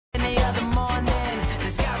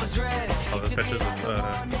pictures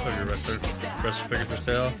of your wrestler figures for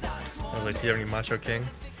sale. I was like, do you have any Macho King?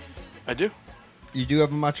 I do. You do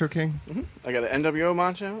have a Macho King? Mm-hmm. I got an NWO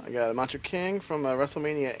Macho. I got a Macho King from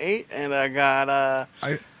WrestleMania 8, and I got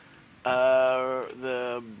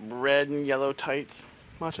the red and yellow tights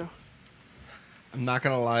Macho. I'm not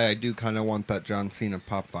going to lie, I do kind of want that John Cena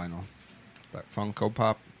pop vinyl. That Funko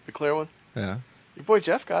Pop. The clear one? Yeah. Your boy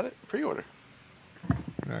Jeff got it. Pre-order.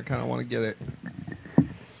 I kind of want to get it.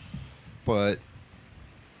 But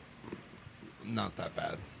not that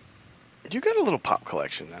bad. You got a little pop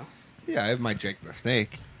collection now. Yeah, I have my Jake the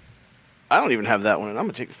Snake. I don't even have that one, and I'm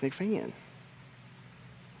a Jake the Snake fan.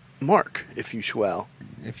 Mark, if you swell.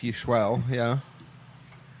 If you swell, yeah.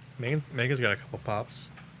 Megan's got a couple pops.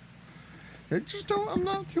 I'm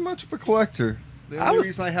not too much of a collector. The only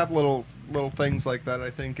reason I have little things like that,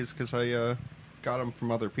 I think, is because I got them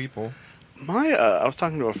from other people. I was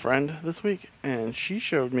talking to a friend this week, and she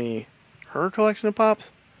showed me her collection of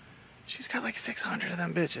pops. She's got like 600 of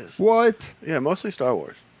them bitches. What? Yeah, mostly Star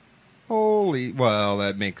Wars. Well,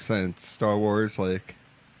 that makes sense. Star Wars, like,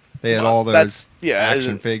 they had all those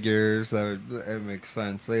action figures. That makes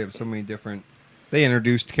sense. They have so many different... They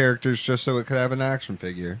introduced characters just so it could have an action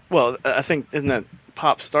figure. Well, I think, isn't that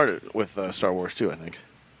Pop started with Star Wars too, I think.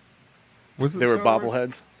 Was it They were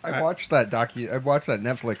bobbleheads. I watched that I watched that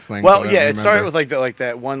Netflix thing. Well, yeah, it started with like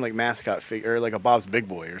that one like mascot figure, like a Bob's Big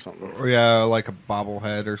Boy or something. Or yeah, like a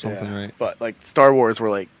bobblehead or something, yeah. right? But like Star Wars were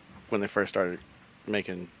like when they first started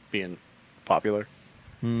being popular.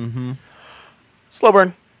 Mm-hmm. Slow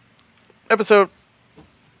burn. Episode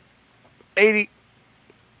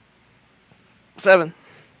 87.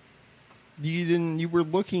 You were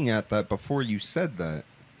looking at that before you said that,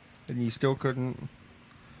 and you still couldn't.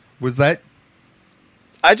 Was that?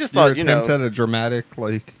 I just thought, your attempt at a dramatic,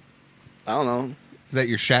 like... I don't know. Is that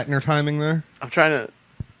your Shatner timing there? I'm trying to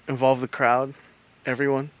involve the crowd,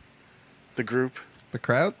 everyone, the group. The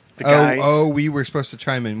crowd? The guys. Oh, we were supposed to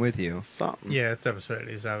chime in with you. Something. Yeah, it's episode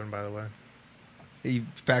 87, by the way.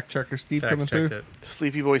 Fact checker Steve coming through? It.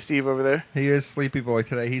 Sleepy boy Steve over there. He is Sleepy Boy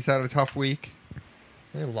today. He's had a tough week.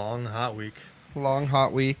 A long, hot week. Long,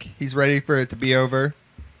 hot week. He's ready for it to be over.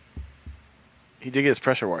 He did get his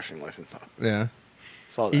pressure washing license, though. Yeah.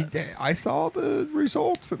 Saw that. I saw the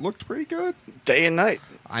results. It looked pretty good. Day and night.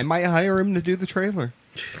 I might hire him to do the trailer.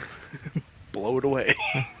 Blow it away.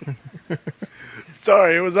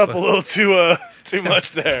 Sorry, it was up a little too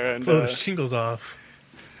much there. And blow the shingles off.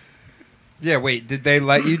 Yeah, wait. Did they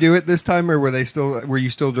let you do it this time, or were you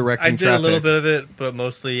still directing I did traffic? a little bit of it, but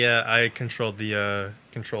mostly, yeah, I controlled the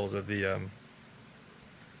controls of the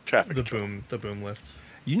traffic. The boom lift.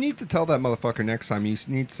 You need to tell that motherfucker next time. You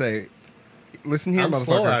need to say, "Listen here, I'm motherfucker."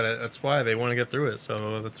 slow at it. That's why they want to get through it.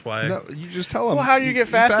 So that's why. No, you just tell them. Well, how do you get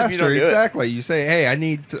faster if you don't do it? Exactly. You say, "Hey, I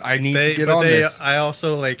need to get on this." I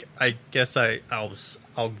also I guess I'll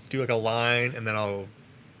do like a line and then I'll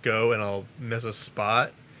go and I'll miss a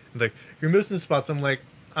spot. Like, you're missing spots. I'm like,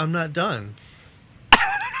 I'm not done.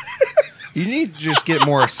 You need to just get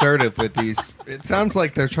more assertive with these. It sounds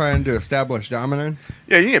like they're trying to establish dominance.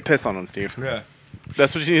 Yeah, you get pissed on them, Steve. Yeah.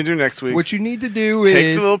 That's what you need to do next week. What you need to do is...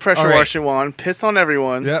 Take the little pressure washing wand, piss on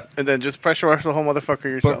everyone, Yep. and then just pressure wash the whole motherfucker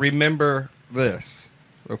yourself. But remember this,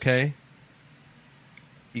 okay?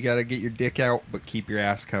 You got to get your dick out, but keep your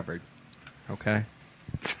ass covered, okay?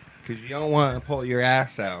 Because you don't want to pull your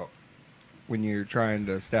ass out when you're trying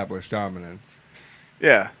to establish dominance.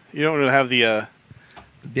 Yeah, you don't want to have the...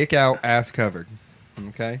 Dick out, ass covered,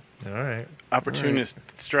 okay? All right. Opportunist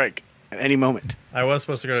strike at any moment. I was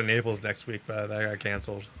supposed to go to Naples next week, but that got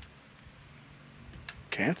canceled.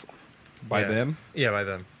 Canceled? By them? Yeah, by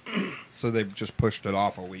them. So they've just pushed it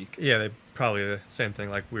off a week. Yeah, they probably the same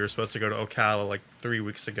thing. Like, we were supposed to go to Ocala like 3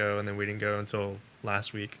 weeks ago, and then we didn't go until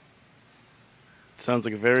last week. Sounds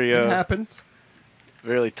like a very... It happens.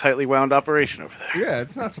 Very tightly wound operation over there. Yeah,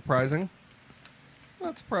 it's not surprising.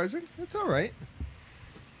 Not surprising. It's all right.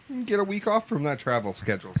 You can get a week off from that travel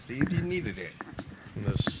schedule, Steve. You needed it.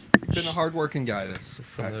 You've been a hard-working guy this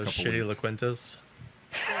past couple shitty weeks. La Quintas.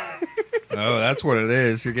 Oh, that's what it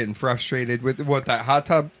is. You're getting frustrated with what, that hot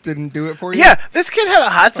tub didn't do it for you? Yeah, this kid had a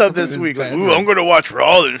hot tub this week. Like, ooh, I'm going to watch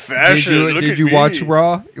Raw in fashion. Did you watch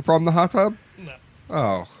Raw from the hot tub? No.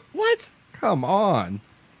 Oh. What? Come on.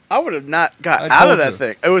 I would have not got out of that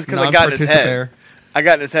thing. It was because I got in his head. I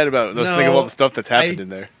got in his head about those thing of all the stuff that's happened in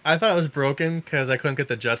there. I thought it was broken because I couldn't get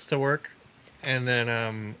the jets to work. And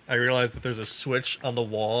then I realized that there's a switch on the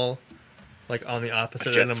wall, like on the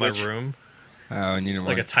opposite end of my room. Oh, and you know,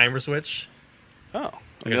 like a timer switch. Oh,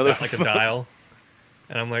 like a dial.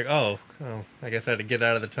 And I'm like, oh, oh, I guess I had to get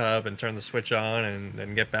out of the tub and turn the switch on and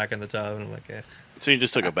then get back in the tub. And I'm like, eh. So you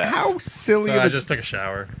just took a bath. How silly So I of just took a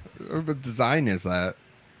shower. a design is that?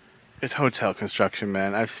 It's hotel construction,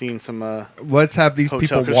 man. I've seen some. Let's have these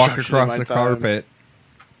Hotel people walk construction in across my the time. carpet,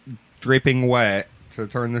 dripping wet, to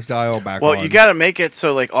turn this dial back Well, on. you got to make it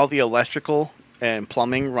so like all the electrical and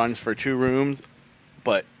plumbing runs for 2 rooms,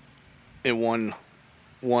 but in one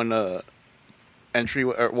entry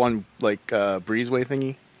or one like breezeway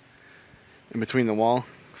thingy in between the wall.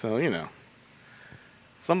 So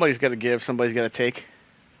somebody's got to give, somebody's got to take.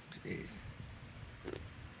 Jeez.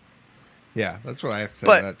 Yeah, that's what I have to say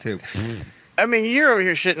But- to that too. I mean, you're over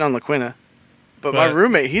here shitting on La Quinta, but my But-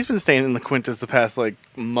 roommate, he's been staying in La Quintas the past like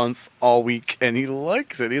month all week, and he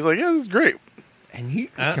likes it. He's like, yeah, this is great. And he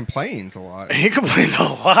complains a lot. He complains a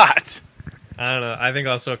lot. I don't know. I think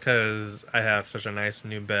also because I have such a nice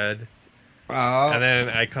new bed. Oh, And then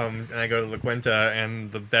I come and I go to La Quinta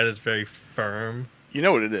and the bed is very firm. You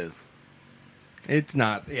know what it is. it's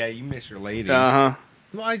not. Yeah, you miss your lady. Uh-huh.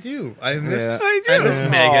 Well, I do. I miss. Yeah. I do. miss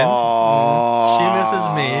Megan. Aww. She misses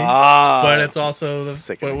me. Ah. But it's also the.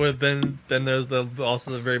 Sickening. But with then there's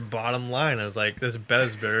also the very bottom line is like this bed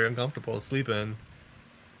is very uncomfortable to sleep in.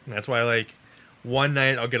 And that's why like one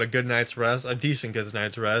night I'll get a good night's rest, a decent good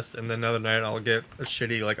night's rest, and then another night I'll get a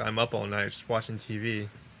shitty like I'm up all night just watching TV.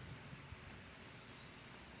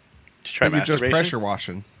 Just try You're just masturbation. pressure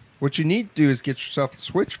washing. What you need to do is get yourself a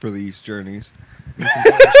Switch for these journeys. You can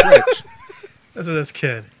play the Switch. That's what this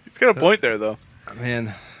kid. He's got a point there, though.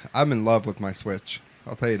 Man, I'm in love with my Switch.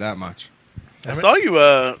 I'll tell you that much. I saw you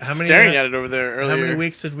how many, staring at it over there earlier. How many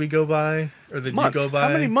weeks did we go by, or did months. you go by? How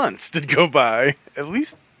many months did go by? At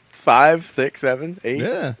least 5, 6, 7, 8.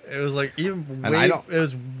 Yeah. It was like even And way, I don't- it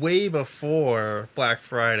was way before Black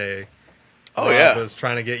Friday. Oh, Rob yeah. was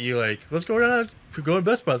trying to get you like, let's go down, go to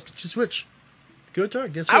Best Buy, get your Switch, go to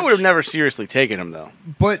Target, get a Switch. I would have never seriously taken him, though.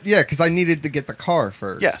 But yeah, because I needed to get the car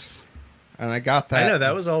first. Yes. And I got that. I know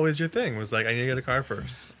that was always your thing. Was like I need to get a car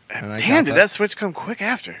first. And I Damn, got did that Switch come quick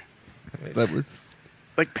after? That was.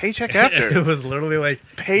 Like paycheck it after. was literally like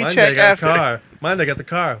Paycheck Monday I got after. the car. Monday I got the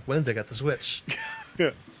car. Wednesday I got the Switch.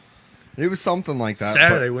 It was something like that.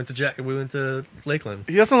 Saturday we went to Lakeland.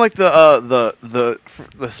 He doesn't like the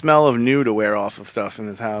smell of new to wear off of stuff in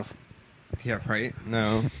his house. But, yeah, right?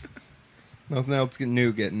 No. Nothing else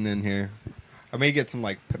new getting in here. I may get some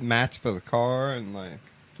like mats for the car and like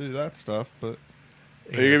do that stuff, but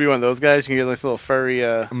Are you gonna be one of those guys? You can get this little furry.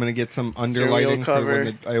 I'm gonna get some Stereo underlighting for cover.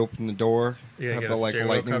 when I open the door. Yeah, have get the a like stereo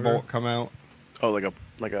lightning cover. bolt come out. Oh,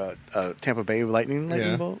 like a Tampa Bay lightning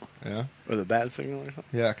Yeah. bolt, Yeah, or the bat signal or something.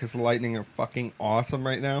 yeah, because the Lightning are fucking awesome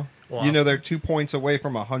right now. Well, You know they're 2 points away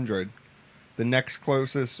from 100. The next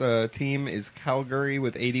closest team is Calgary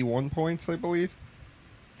with 81 points, I believe.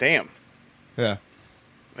 Damn, Yeah,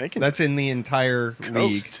 they can. that's in the entire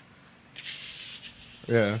league. coast.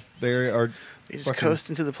 Yeah, they are. They just fucking coast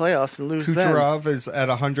into the playoffs and lose them. Kucherov is at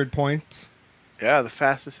 100 points, Yeah, the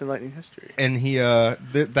fastest in Lightning history. and he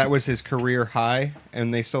that was his career high,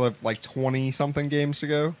 and they still have like 20 something games to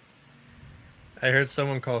go. I heard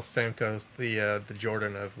someone call Stamkos the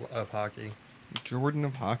Jordan of hockey. Jordan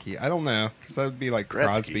of hockey, I don't know, because that would be like Gretzky.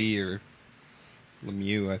 Crosby or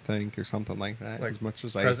Lemieux, I think, or something like that. Like as much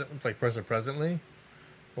as I presently,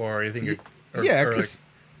 or you think you're yeah, or because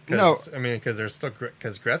like, no, I mean because there's still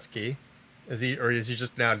because Gretzky is he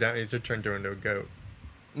just now down? He's just turned into a goat.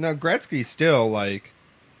 no, Gretzky's still like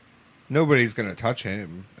nobody's gonna touch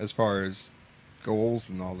him as far as goals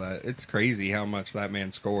and all that. It's crazy how much that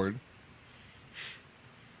man scored.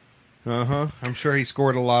 I'm sure he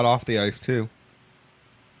scored a lot off the ice too.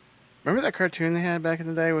 Remember that cartoon they had back in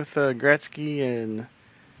the day with Gretzky and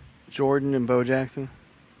Jordan and Bo Jackson?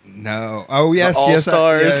 No, oh yes, The yes,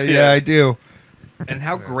 All-Stars, yeah, yeah. I do. And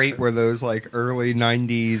how great were those like early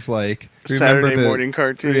 '90s like Saturday morning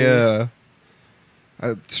cartoons. Yeah,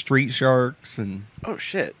 Street Sharks and Oh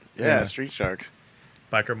shit! Yeah, Yeah. Street Sharks.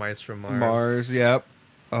 Biker mice from Mars. Mars. Yep.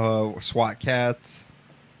 SWAT cats.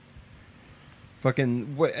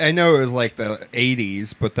 Fucking. I know it was like the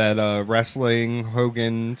 '80s, but that wrestling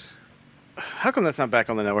Hogan's. How come that's not back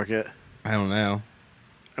on the network yet? I don't know.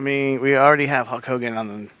 I mean, we already have Hulk Hogan on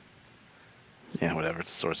the. Yeah, whatever.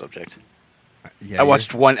 It's a sore subject. Yeah, I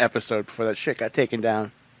watched one episode before that shit got taken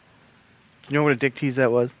down. You know what a dick tease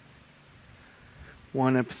that was?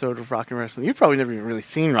 One episode of Rock and Wrestling. You've probably never even really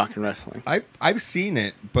seen Rock and Wrestling. I've seen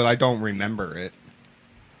it, but I don't remember it.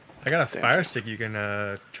 I got a Stand Fire for- Stick you can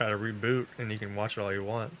try to reboot and you can watch it all you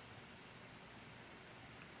want.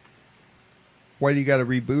 Why do you got to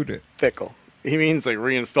reboot it? Fickle. He means like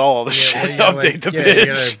reinstall all the shit, you gotta, update the you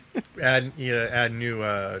bitch. gotta add new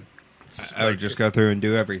I would just go through and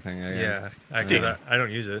do everything again. Yeah, I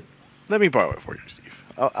don't use it. Let me borrow it for you, Steve.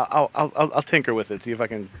 I'll tinker with it, see if I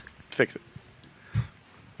can fix it.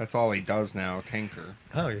 That's all he does now, tinker.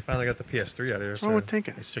 Oh, you finally got the PS3 out here. Oh, we're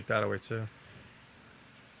tinking. You stick that away too.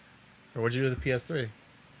 Or what'd you do with the PS3?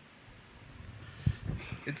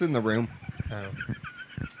 It's in the room. Oh.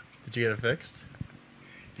 Did you get it fixed?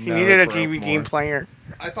 He No, needed it a broke TV game more. player.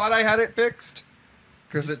 I thought I had it fixed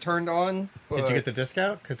because it turned on. Did you but get the disc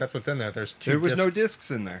out? Because that's what's in there. There's two. There was discs. no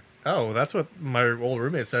discs in there. Oh, that's what my old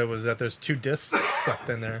roommate said, was that there's 2 discs stuck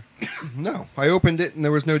in there. No, I opened it and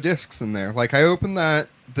there was no discs in there. Like I opened that,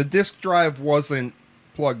 the disc drive wasn't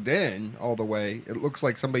plugged in all the way. It looks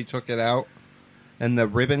like somebody took it out, and the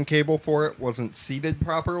ribbon cable for it wasn't seated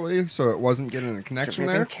properly, so it wasn't getting a connection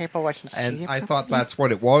there. And I thought that's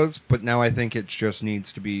what it was, but now I think it just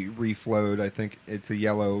needs to be reflowed. I think it's a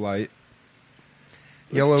yellow light.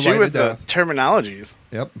 Yellow light with of the death. terminologies.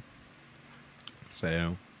 Yep.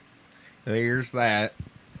 So there's that.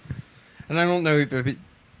 And I don't know if it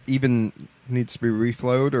even needs to be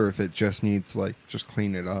reflowed or if it just needs just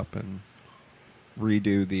clean it up and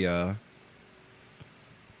redo the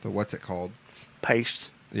what's it called?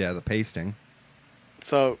 Paste. Yeah, the pasting.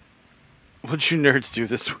 So, what'd you nerds do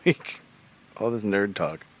this week? All this nerd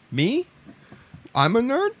talk. Me? I'm a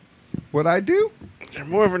nerd? What I do? You're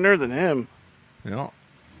more of a nerd than him. Yeah.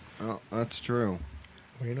 Oh, that's true.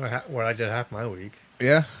 Well, you know what I did half my week?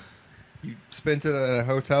 Yeah. You spent it at a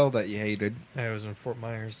hotel that you hated. I was in Fort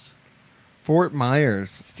Myers. Fort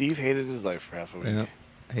Myers. Steve hated his life for half a week. Yeah.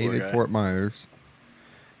 Hated guy. Fort Myers.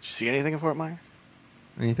 Did you see anything in Fort Myers?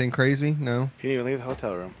 Anything crazy? No. He didn't even leave the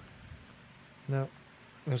hotel room. No.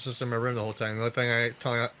 I was just in my room the whole time.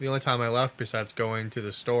 The only time I left besides going to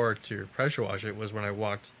the store to pressure wash it was when I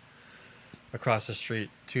walked across the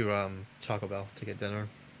street to Taco Bell to get dinner.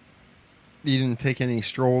 You didn't take any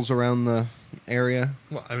strolls around the area?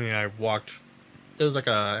 Well, I mean, I walked. It was like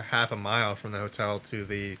a half a mile from the hotel to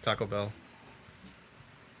the Taco Bell.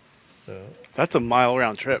 So That's a mile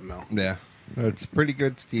round trip, Mel. Yeah. That's pretty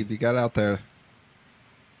good, Steve. You got out there.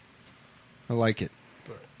 I like it.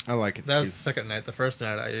 I like it, that was Steve. the second night. The first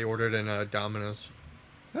night I ordered in Domino's.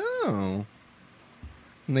 Oh.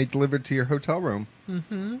 And they delivered to your hotel room.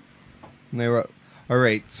 Mm-hmm. And they were... All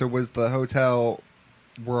right, so was the hotel...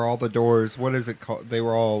 Were all the doors... What is it called? They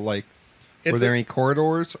were all like... were there any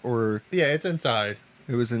corridors or... Yeah, it's inside.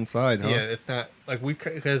 It was inside, huh? Yeah, it's not like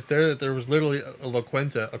because there was literally a La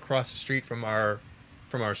Quinta across the street from our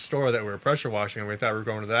store that we were pressure washing, and we thought we were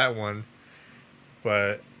going to that one,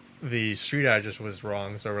 but the street address was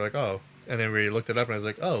wrong. So we're like, oh, and then we looked it up, and I was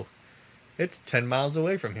like, oh, it's 10 miles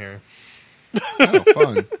away from here. Oh,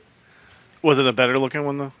 fun. Was it a better looking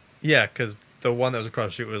one, though? Yeah, because the one that was across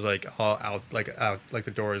the street was like all out, like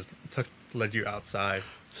the doors led you outside.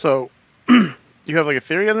 So, you have like a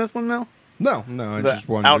theory on this one, Mel? No, I just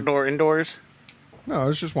wondered. Outdoor, indoors? No, I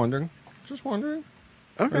was just wondering. Just wondering.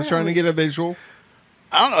 Okay. I was trying to get a visual.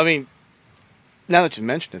 I don't know. I mean, now that you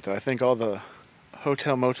mention it, though, I think all the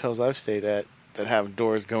hotel motels I've stayed at that have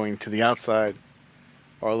doors going to the outside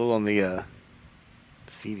are a little on the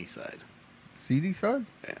seedy side. Seedy side?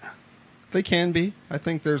 Yeah. They can be. I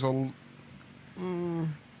think there's a...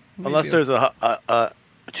 Unless there's a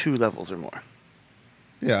 2 levels or more.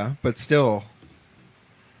 Yeah, but still...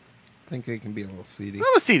 I think they can be a little seedy.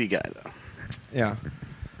 I'm a seedy guy, though. Yeah.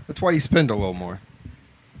 That's why you spend a little more.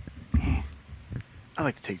 I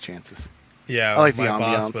like to take chances. Yeah, I like my the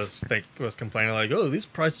boss ambiance. was complaining like, "Oh, these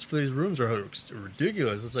prices for these rooms are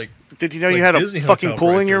ridiculous." It's like, Did you know like you had Disney a fucking hotel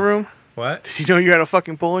pool in your prices. room? What? Did you know you had a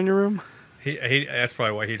fucking pool in your room? He that's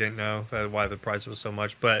probably why he didn't know why the price was so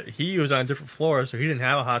much. But he was on a different floor, so he didn't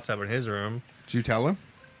have a hot tub in his room. Did you tell him?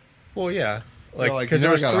 Well, yeah, You're like you because know there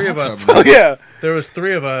I was got a 3 of hot us. tub. Oh, yeah. There was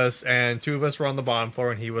 3 of us, and 2 of us were on the bottom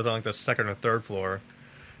floor, and he was on like the second or third floor.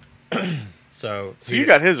 So You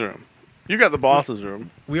got his room. You got the boss's room.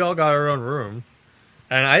 we all got our own room,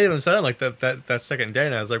 and I even said like that second day,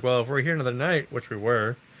 and I was like, well, if we're here another night, which we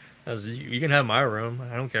were, I was, you can have my room.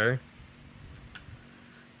 I don't care.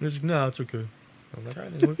 He was like, no, it's okay. I'm like, all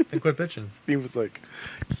right, then quit bitching. He was like,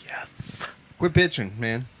 yes. Quit bitching,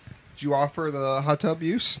 man. Did you offer the hot tub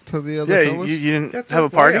use to the other Yeah, fellas? you didn't That's have a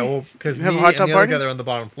like, party? well, yeah, because You me have a hot and tub the party? other guy there on the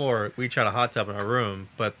bottom floor, we each had a hot tub in our room,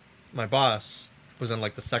 but my boss was on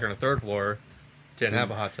like the second or third floor, didn't have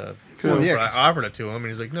a hot tub. Well, So yeah, I 'cause- offered it to him, and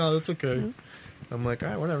he's like, no, that's okay. I'm like, all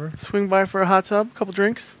right, whatever. Swing by for a hot tub, a couple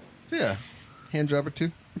drinks. Yeah. Hand job or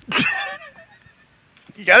 2?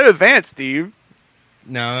 You got to advance, Steve.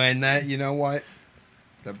 No, and that, you know what?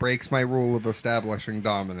 That breaks my rule of establishing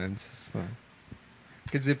dominance.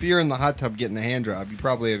 Because if you're in the hot tub getting a hand job, you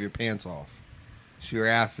probably have your pants off. so your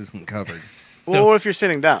ass isn't covered. Well, what if you're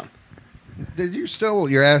sitting down?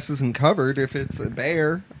 Your ass isn't covered if it's a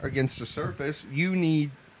bear against a surface. You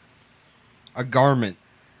need a garment.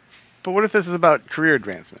 But what if this is about career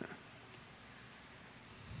advancement?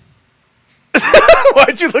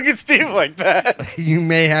 Why'd you look at Steve like that? You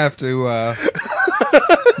may have to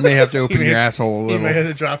open your asshole a You little. may have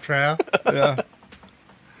to drop trowel. Yeah.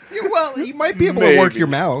 Yeah, well, you might be able to work your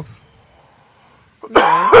mouth.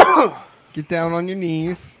 Get down on your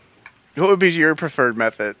knees. What would be your preferred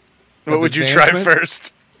method? What would you try advancement?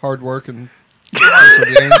 first? Hard work and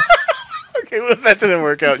perseverance. Okay, what if that didn't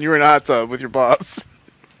work out and you were in a hot tub with your boss?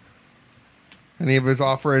 And he was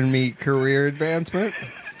offering me career advancement.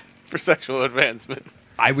 For sexual advancement.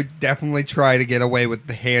 I would definitely try to get away with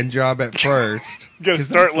the hand job at first. Gotta 'Cause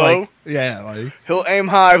start it's low? like- yeah, like... He'll aim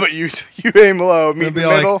high, but you aim low. Meet It'd in be the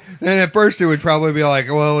middle. like, and at first it would probably be like,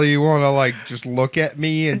 well, you want to like just look at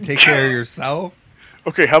me and take care of yourself?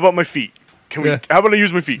 Okay, how about my feet? Can we? Yeah. How about I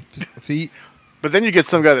use my feet? Feet. But then you get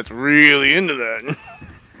some guy that's really into that.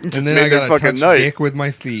 And then I gotta touch dick with my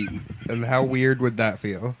feet. And how weird would that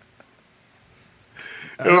feel?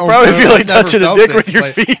 It would probably feel like touching a dick with your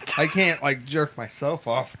feet. I can't like jerk myself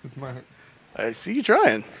off with my... I see you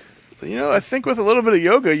trying. You know, I think with a little bit of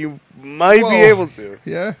yoga, you might be Well, able to.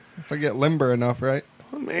 Yeah, if I get limber enough, right?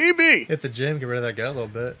 Well, maybe. Hit the gym, get rid of that gut a little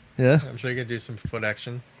bit. Yeah. I'm sure you can do some foot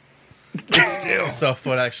action. Still. Self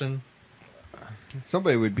foot action.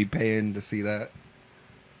 Somebody would be paying to see that.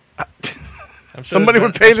 I'm sure Somebody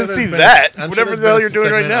there's would pay to there's see been that. I'm Whatever there's the hell been you're a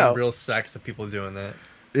doing right segment on now. Real sex of people doing that.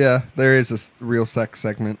 Yeah, there is a real sex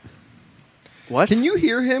segment. What? Can you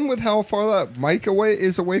hear him with how far that mic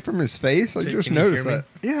is away from his face? I just Can you noticed hear me?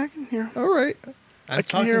 that. Yeah, I can hear him. All right. I'm I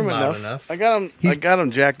can hear him talking loud enough. enough. I got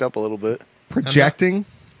him jacked up a little bit. Projecting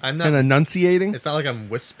I'm not. and enunciating. It's not like I'm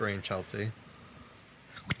whispering, Chelsea.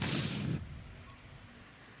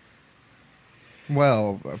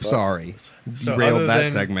 Well, I'm sorry. So Derailed other that than-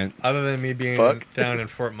 segment. Other than me being Fuck. down in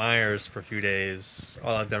Fort Myers for a few days,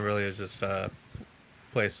 all I've done really is just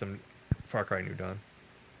play some Far Cry New Dawn.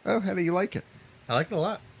 Oh, how do you like it? I like it a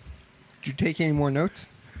lot. Did you take any more notes?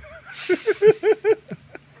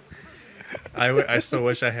 I still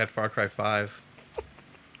wish I had Far Cry 5.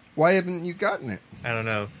 Why haven't you gotten it? I don't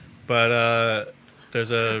know, but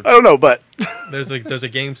there's I don't know, but there's a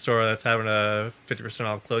game store that's having a 50%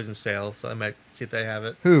 off closing sale, so I might see if they have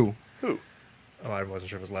it. Who? who? Oh, I wasn't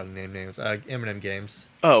sure if it was allowed to name names. Eminem Games.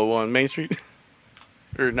 Oh, on Main Street,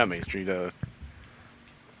 or not Main Street?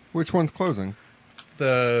 Which one's closing?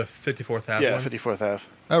 The 54th Ave Yeah, one. 54th Ave.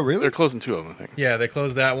 Oh, really? They're closing two of them, I think. Yeah, they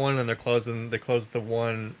closed that one, and they closed the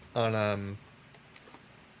one on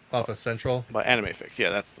off of Central. By Anime Fix. Yeah,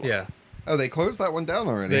 that's the one. Yeah, Oh, they closed that one down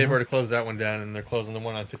already. they've huh? already closed that one down, and they're closing the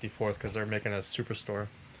one on 54th because they're making a superstore.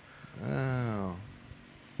 Oh.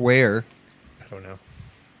 Where? I don't know.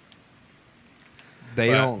 They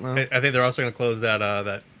But don't know. I think they're also going to close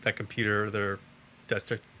that computer,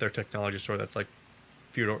 their technology store that's like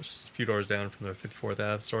few doors down from their 54th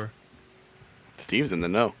Ave store. Steve's in the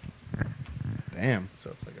know. Damn. So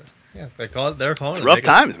it's like they're calling It's it rough Mega-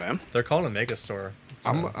 times, man. They're calling it Mega Store. So.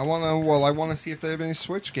 I want to see if they have any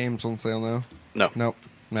Switch games on sale now. No. Nope.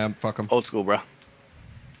 Nah, fuck them. Old school, bro.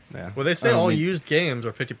 Yeah. Well, they say I don't all need- used games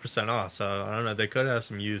are 50% off, so I don't know. They could have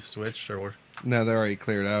some used Switch or No, they're already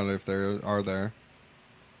cleared out if they are there.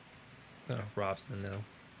 Robson.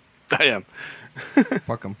 No, I am.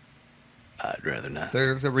 Fuck them. I'd rather not.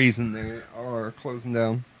 There's a reason they are closing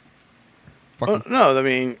down. Fuck Oh, 'em. no, I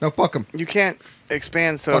mean, No, fuck them. you can't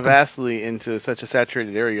expand so Fuck 'em. vastly into such a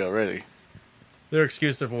saturated area already. their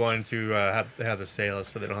excuse of wanting to have the sales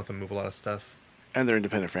so they don't have to move a lot of stuff. And they're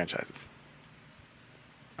independent franchises.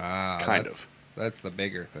 Ah, Kind that's- of. That's the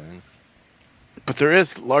bigger thing. But there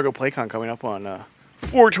is Largo PlayCon coming up on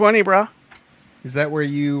 420, bro. Is that where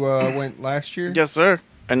you went last year? Yes, sir.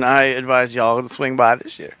 And I advise y'all to swing by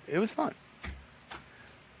this year. It was fun.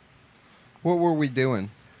 What were we doing?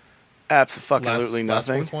 Absolutely last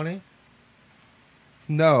nothing. 420?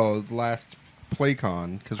 No, the last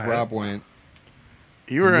PlayCon because I- Rob went.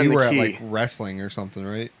 You were and in we the were key. at like wrestling or something,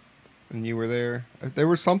 right? And you were there. There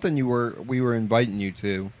was something we were inviting you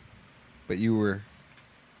to, but you were.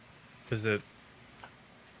 Is it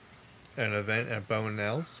an event at Bow and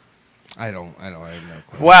Nails? I have no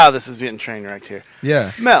clue. Wow, this is getting train wrecked here.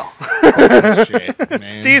 Yeah. Mel, Holy shit,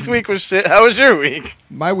 man. Steve's week was shit. How was your week?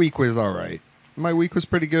 My week was all right. My week was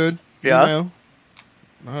pretty good. Yeah? You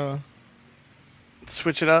know?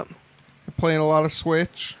 Switch it up. Playing a lot of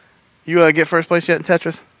Switch. You get first place yet in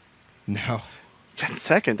Tetris? No. That's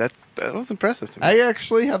second. That was impressive to me. I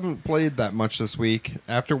actually haven't played that much this week.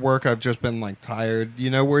 After work, I've just been like tired.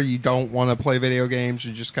 You know, where you don't want to play video games,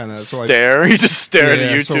 you just kind of stare. You just stare at a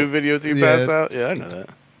Yeah, YouTube video till you pass out. Yeah, I know that.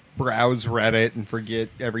 Browse Reddit and forget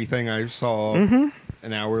everything I saw an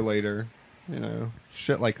hour later. You know,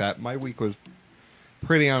 shit like that. My week was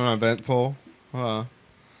pretty uneventful.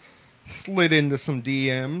 Slid into some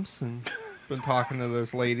DMs and been talking to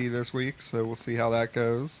this lady this week, so we'll see how that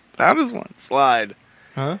goes. How does one slide?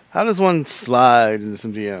 Huh? How does one slide into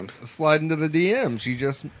some DMs? Slide into the DMs. You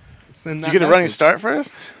just send that Did you get a running start first?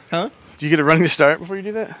 Huh? Do you get a running start before you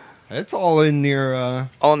do that? It's all in your...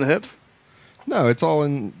 All in the hips? No, it's all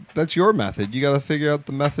in... That's your method. You got to figure out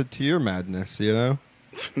the method to your madness, you know?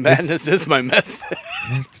 Madness is my method.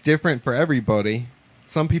 It's different for everybody.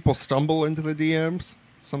 Some people stumble into the DMs.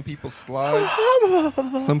 Some people slide.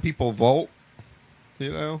 Some people vault.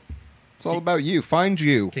 You know? It's all about you. Find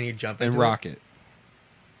you. Can you jump and into rock it?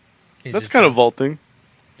 That's kind of vaulting.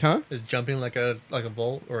 Huh? Is jumping like a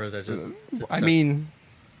vault, or is that just... I mean,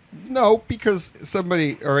 no, because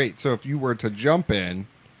somebody... All right, so if you were to jump in,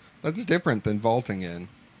 that's different than vaulting in.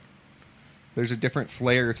 There's a different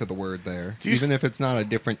flair to the word there, even if it's not a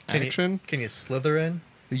different action. Can you slither in?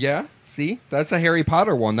 Yeah, see? That's a Harry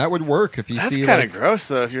Potter one. That would work if you That's see... That's kind of gross,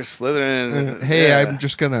 though, if you're slithering. Hey, I'm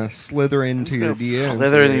just going to slither into your DMs.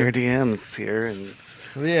 Slither into your DMs here. And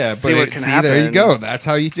yeah, see what can happen. There you go. That's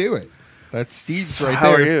how you do it. That's Steve's right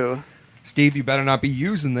how there. How are you? Steve, you better not be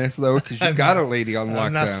using this, though, because you got a lady on lockdown.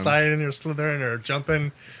 I'm not sliding or slithering or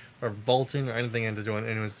jumping or vaulting or anything into doing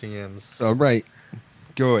anyone's DMs. All right.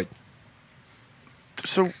 Good.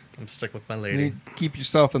 So I'm stuck with my lady. Keep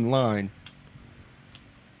yourself in line.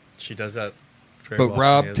 She does that very but well.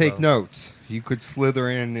 Rob, take notes. You could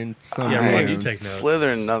slither in some. Yeah, Rob, you take notes.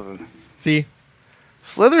 Slithering, nothing. See,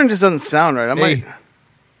 slithering just doesn't sound right. I might.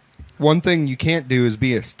 One thing you can't do is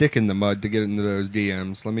be a stick in the mud to get into those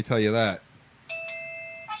DMs. Let me tell you that.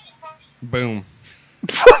 Boom.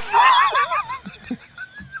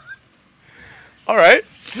 All right,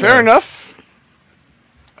 fair enough.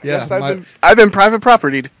 Yeah, I've been private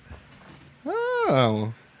propertied.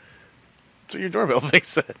 Oh, that's what your doorbell thing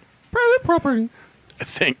said. Private property. I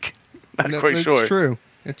think. Not quite sure. It's true.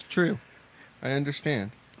 It's true. I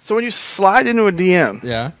understand. So when you slide into a DM,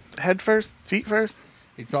 yeah, head first, feet first.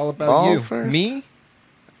 It's all about balls you. First? Me,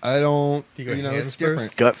 I don't. Do you go know, hands it's different.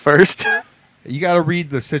 first? Gut first. You got to read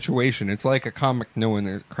the situation. It's like a comic knowing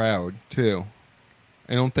the crowd too.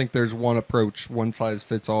 I don't think there's one approach, one size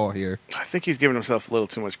fits all here. I think he's giving himself a little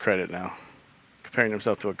too much credit now, comparing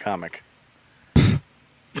himself to a comic.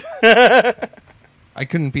 I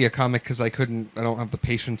couldn't be a comic because I don't have the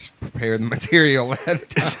patience to prepare the material ahead of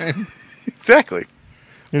time. Exactly.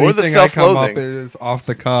 Or the self-loathing. I come up is off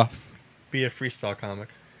the cuff. Be a freestyle comic.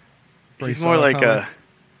 He's more like comic?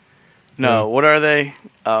 No, what are they?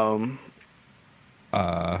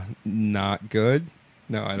 Not good.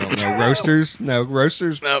 No, I don't know. Roasters? No,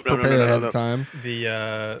 roasters no, prepare ahead of time. The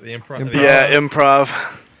improv. Yeah, improv.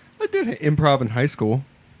 I did improv in high school.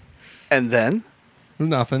 And then?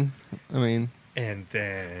 Nothing. I mean... And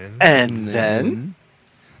then... And then?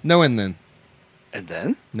 No and then. And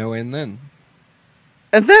then? No and then.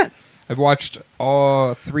 And then? I've watched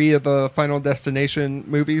all 3 of the Final Destination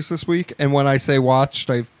movies this week, and when I say watched,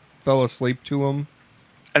 I fell asleep to them.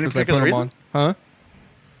 Any particular reason? Huh?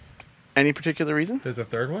 Any particular reason? There's a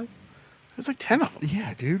third one? There's like 10 of them.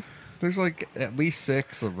 Yeah, dude. There's like at least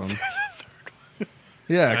 6 of them. There's a third one.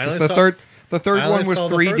 Yeah, because the third one was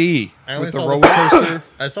 3D with the roller coaster.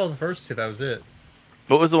 I saw the first 2. That was it.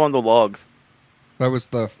 What was the one with the logs? That was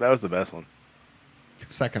the best one.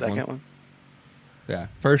 Second one. one. Yeah.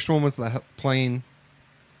 First one was the plane.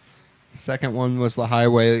 Second one was the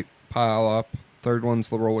highway pile up. Third one's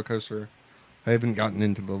the roller coaster. I haven't gotten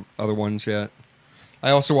into the other ones yet. I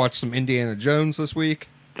also watched some Indiana Jones this week.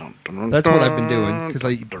 That's what I've been doing because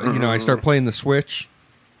I start playing the Switch.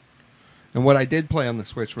 And what I did play on the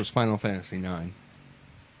Switch was Final Fantasy IX.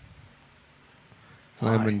 And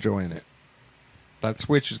I'm enjoying it. That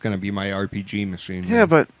Switch is going to be my RPG machine. Yeah,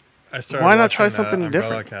 but why not try something Umbrella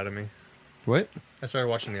different? Academy. What? I started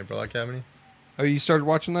watching the Umbrella Academy. Oh, you started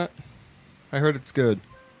watching that? I heard it's good.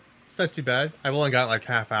 It's not too bad. I've only got like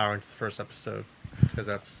half hour into the first episode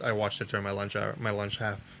because I watched it during my lunch hour. My lunch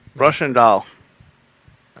half. Russian Doll.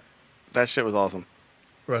 That shit was awesome.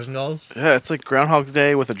 Russian Dolls? Yeah, it's like Groundhog's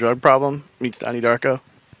Day with a drug problem meets Donnie Darko.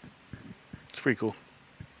 It's pretty cool.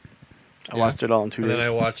 I watched it all in 2 days. And then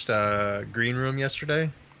I watched Green Room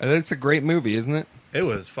yesterday. It's a great movie, isn't it? It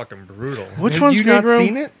was fucking brutal. Which Have one's you Green not Room?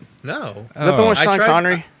 seen it? No. Is that the one with Sean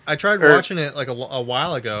Connery? I tried Or- watching it like a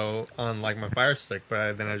while ago on like my Fire Stick,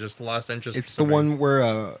 but then I just lost interest. It's for the some reason. one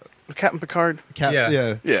where Captain Picard?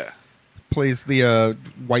 Yeah. Yeah. plays the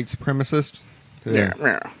white supremacist.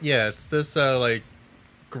 Yeah. Yeah, it's this like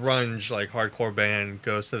grunge like hardcore band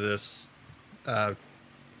goes to this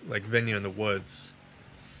like venue in the woods,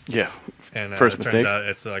 Yeah. and First it mistake. turns out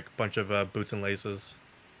it's like a bunch of boots and laces,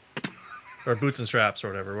 or boots and straps,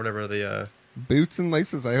 or whatever the. Boots and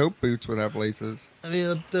laces. I hope Boots would have laces. I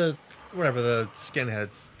mean the whatever the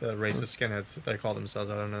skinheads, the racist skinheads they call themselves.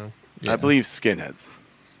 I don't know. Yeah. I believe skinheads.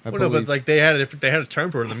 I Well, no, believe. but like they had a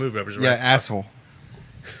term for it in the movie. I was yeah, right. asshole.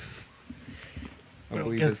 I Well,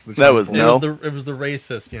 believe guess- it's the That was term for no. It was the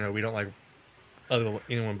racist. You know, we don't like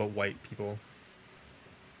anyone but white people.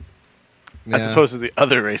 it. As Yeah. opposed to the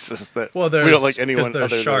other races that Well, we there's don't like anyone there's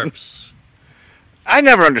other than. sharps. I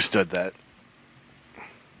never understood that.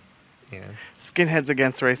 Yeah. Skinheads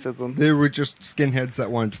against racism. They were just skinheads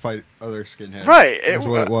that wanted to fight other skinheads. Right. That's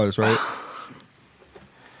what it was, right?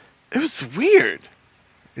 It was weird.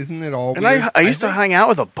 Isn't it all And weird? I used to think- hang out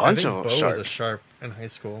with a I bunch think of Bo was a sharps. sharp in high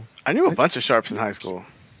school. I knew a bunch of sharps in high school.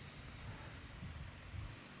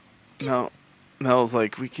 No, Mel's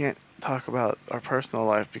like, we can't talk about our personal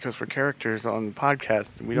life because we're characters on the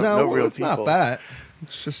podcast and we don't know real it's people. not that.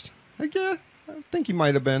 It's just, like, yeah, I think he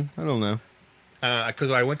might have been. I don't know. Because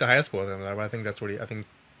I went to high school with him. I think that's what he. I think.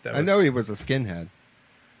 That was, I know he was a skinhead.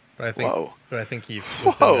 But I think. Whoa. But I think he.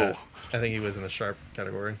 Was Whoa. I think he was in the sharp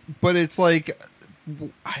category. But it's like,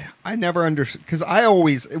 I never understood. Because I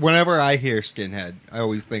always, whenever I hear skinhead, I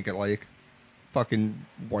always think of like fucking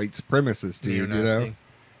white supremacist dude, you know? Neo-Nazi.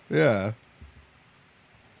 Yeah.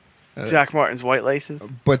 Jack Martin's white laces.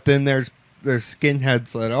 But then there's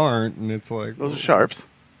skinheads that aren't, and it's like, Those are sharps.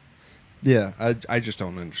 yeah, I just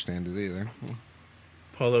don't understand it either.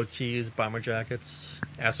 Polo tees, bomber jackets,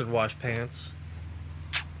 acid wash pants,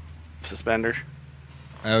 Suspenders.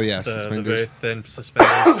 Oh yeah, the suspenders. very thin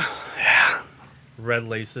suspenders, red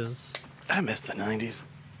laces. I miss the 90s.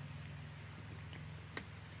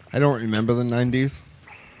 I don't remember the 90s.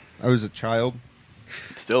 I was a child.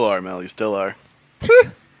 Still are, Mel. You still are.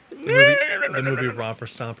 The movie Romper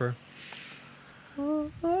Stomper.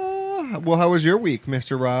 Well, how was your week,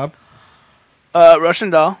 Mr. Rob?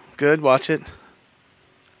 Russian Doll. Good. Watch it.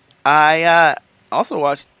 I also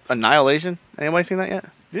watched Annihilation. Anybody seen that yet?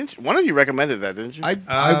 Didn't you? One of you recommended that, didn't you?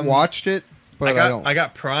 I watched it, but I don't. I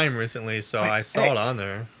got Prime recently, so I saw it on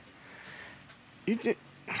there. You did.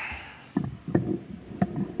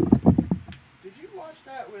 Did you watch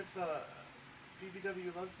that with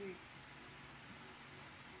BBW Love Seat?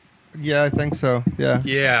 Yeah, I think so. Yeah.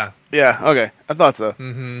 Yeah. Yeah. Okay. I thought so.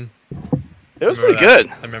 Mm-hmm. It was pretty good.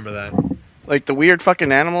 I remember that. Like the weird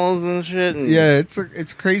fucking animals and shit. And Yeah, it's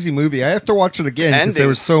a crazy movie. I have to watch it again because there ending.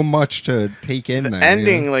 was so much to take in The there.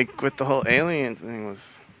 ending, you know? like with the whole alien thing,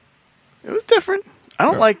 it was different. I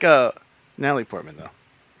don't Yeah. like Natalie Portman though.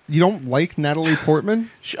 You don't like Natalie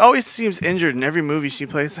Portman? She always seems injured in every movie she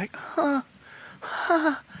plays. Like,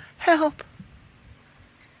 help.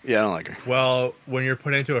 Yeah, I don't like her. Well, when you're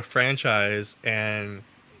put into a franchise and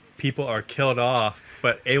people are killed off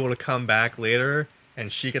but able to come back later,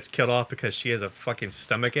 and she gets killed off because she has a fucking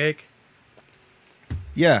stomach ache.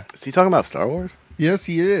 Yeah. Is he talking about Star Wars? Yes,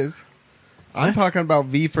 he is. I'm What? talking about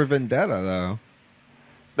V for Vendetta, though.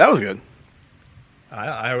 That was good.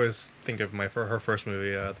 I always think of her first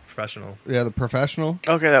movie, The Professional. Yeah, The Professional.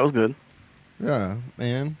 Okay, that was good. Yeah,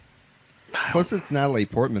 man. Plus, it's Natalie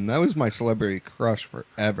Portman. That was my celebrity crush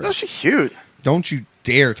forever. No, she's cute. Don't you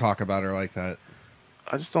dare talk about her like that.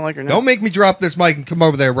 I just don't like her now. Don't make me drop this mic and come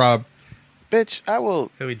over there, Rob. Bitch, I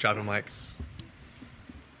will. He'll be dropping mics.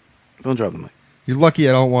 Don't drop the mic. You're lucky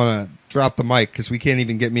I don't want to drop the mic because we can't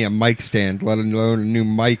even get me a mic stand, let alone a new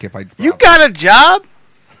mic if I drop You it. got a job?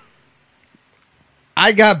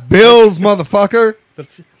 I got bills, motherfucker.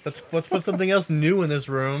 Let's put something else new in this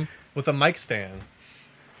room with a mic stand.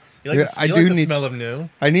 You like, Yeah, the, I you do like the need- smell of new?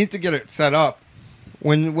 I need to get it set up.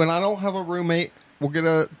 When I don't have a roommate, we'll get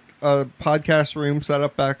a podcast room set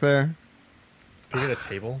up back there. Can we get a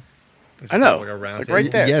table? I know. Like a round Like table?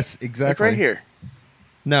 right there. Yes, Like exactly. right here.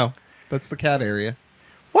 No, that's the cat area.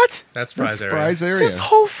 What? That's Fry's That's area. Fry's area. This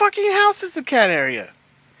whole fucking house is the cat area.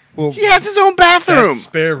 Well, He has his own That bathroom.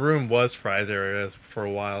 spare room was Fry's area for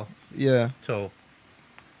a while, yeah, till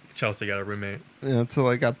Chelsea got a roommate. until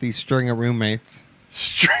I got these string of roommates.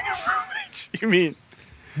 String of roommates. You mean?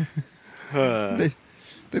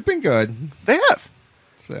 They've been good. They have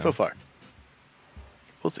So, so far.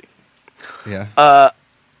 We'll see. yeah.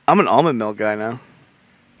 I'm an almond milk guy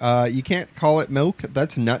now. You can't call it milk.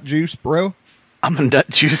 That's nut juice, bro. I'm a nut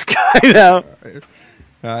juice guy now.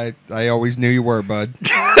 I always knew you were, bud.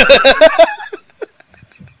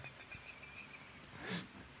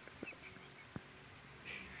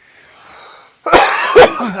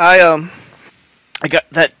 I got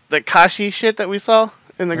that Kashi shit that we saw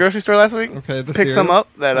in the grocery store last week. Okay, the pick some cereal? up.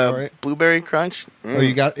 That Alright. blueberry crunch. Oh,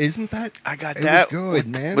 you got? Isn't that? I got it that. was good, with,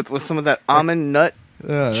 man. With some of that almond nut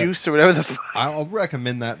juice or whatever the fuck. I'll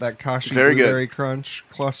recommend that Kashi Very good. Blueberry Crunch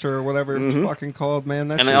cluster or whatever it's fucking called, man.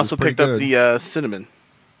 That And shit I also was pretty picked up good. the cinnamon.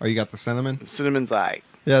 Oh, you got the cinnamon? Cinnamon's eye.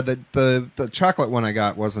 Yeah, the chocolate one I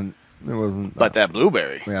got wasn't. It wasn't. But that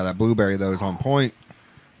blueberry. Yeah, that blueberry though is on point.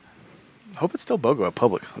 Hope it's still BOGO at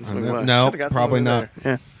Publix. No, probably not.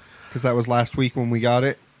 Yeah. Because that was last week when we got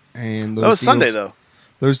it, and those That was deals, Sunday though.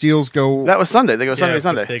 Those deals go That was Sunday. They go Sunday Yeah, to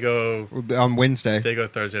Sunday. They go on Wednesday. They go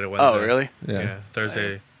Thursday to Wednesday. Oh, really? Yeah.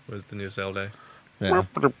 Thursday was the new sale day. Yeah.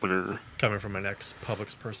 Coming from an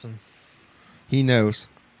ex-Publix person. He knows.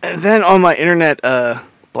 And then on my internet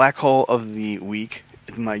black hole of the week,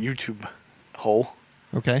 in my YouTube hole,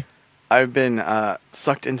 Okay. I've been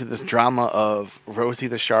sucked into this drama of Rosie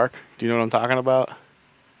the Shark. Do you know what I'm talking about?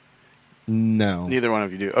 No. Neither one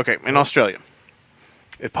of you do. Okay, in Australia.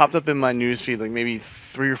 It popped up in my newsfeed like maybe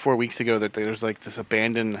 3 or 4 weeks ago that there's like this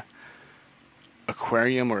abandoned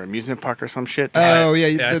aquarium or amusement park or some shit. Oh yeah,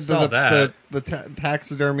 Yeah, I saw that. the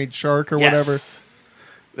taxidermied shark or whatever.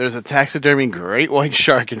 There's a taxidermy great white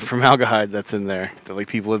shark in formaldehyde that's in there that like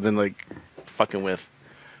people have been like fucking with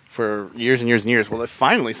for years and years and years. Well,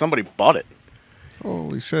 finally somebody bought it.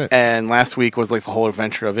 Holy shit! And last week was like the whole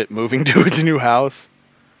adventure of it moving to its new house.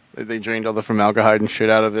 They drained all the formaldehyde and shit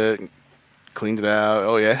out of it, and cleaned it out.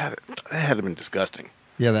 Oh yeah, it had been disgusting.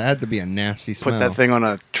 Yeah, that had to be a nasty smell. Put that thing on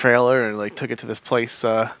a trailer and like took it to this place.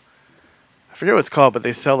 I forget what it's called, but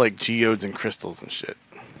they sell like geodes and crystals and shit.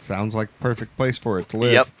 Sounds like the perfect place for it to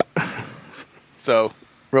live. Yep. So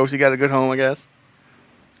Rosie got a good home, I guess.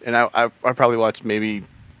 And I probably watched maybe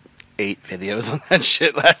 8 videos on that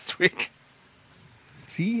shit last week.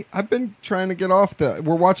 See, I've been trying to get off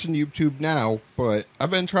we're watching YouTube now, but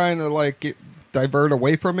I've been trying to like divert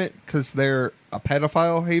away from it because they're a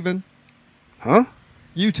pedophile haven. Huh?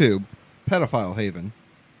 YouTube, pedophile haven.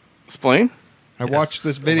 Explain. I watched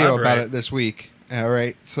this video about elaborate. it this week. All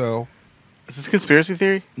right, so Is this conspiracy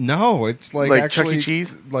theory? no, it's like Like actually Chuck E.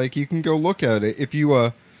 Cheese? like you can go look at it if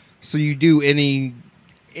you so you do any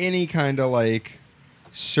kind of like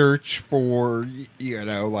search for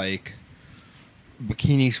like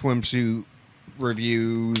bikini swimsuit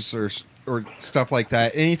reviews or stuff like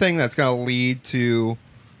that. Anything that's going to lead to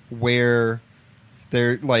where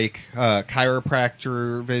they're like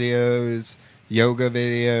chiropractor videos, yoga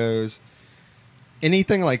videos,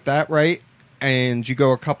 anything like that, right? And you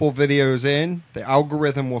go a couple videos in, the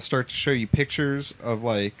algorithm will start to show you pictures of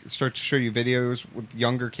start to show you videos with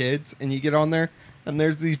younger kids, and you get on there, and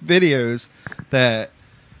there's these videos that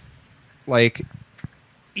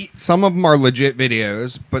some of them are legit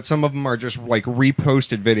videos, but some of them are just like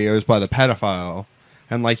reposted videos by the pedophile.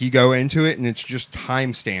 And like you go into it and it's just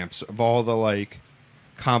timestamps of all the like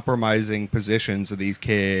compromising positions of these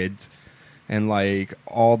kids and like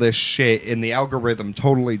all this shit. And the algorithm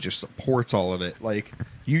totally just supports all of it. Like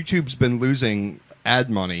YouTube's been losing ad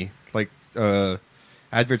money. Like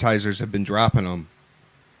advertisers have been dropping them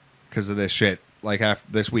because of this shit. Like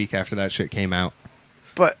this week after that shit came out.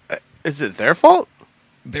 But is it their fault?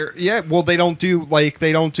 Well, they don't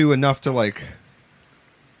do enough to like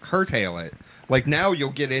curtail it. Like now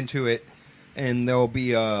you'll get into it and there'll be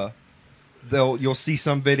you'll see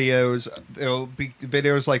some videos, there'll be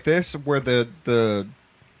videos like this where the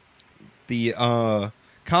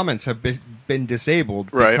comments have been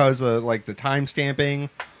disabled because of like the timestamping,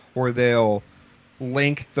 or they'll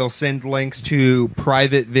send links to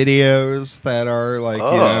private videos that are like,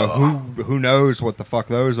 who knows what the fuck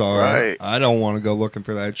those are. Right. I don't want to go looking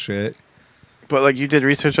for that shit. But like you did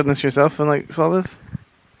research on this yourself and like saw this?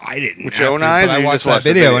 I didn't. With your own eyes, but or I you watched just that watched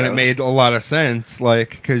the video and video? it made a lot of sense. Like,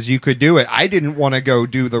 because you could do it. I didn't want to go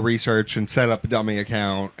do the research and set up a dummy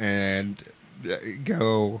account and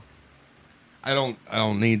go. I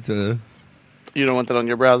don't need to. You don't want that on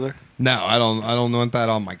your browser? No, I don't want that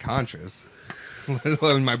on my conscience, let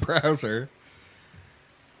alone my browser.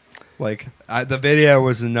 Like, the video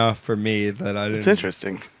was enough for me that I didn't. It's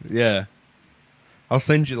interesting. Yeah. I'll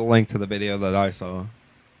send you the link to the video that I saw.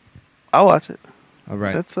 I'll watch it. All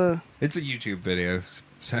right. It's a YouTube video,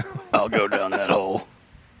 so. I'll go down that hole.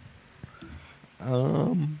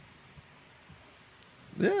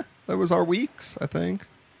 Yeah, that was our weeks, I think.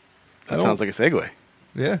 That sounds like a segue.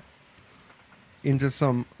 Yeah. into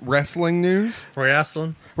some wrestling news.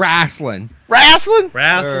 Wrestling. Wrestling.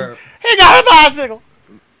 Wrestling. He got a bicycle.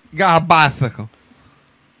 Got a bicycle.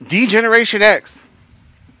 D-Generation X.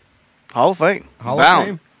 Hall of Fame. Hall Bound. of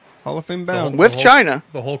Fame. Hall of Fame bound. With China.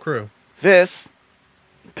 The whole crew. This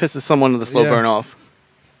pisses someone to the slow burn off.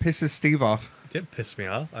 Pisses Steve off. It did piss me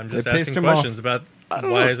off. I'm just It pissed asking him questions off. about I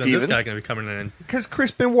don't why know, isn't this Steven. guy going to be coming in Because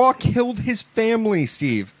Chris Benoit killed his family,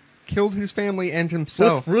 Steve. Killed his family and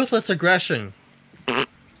himself. with ruthless aggression.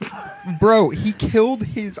 Bro, he killed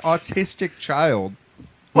his autistic child.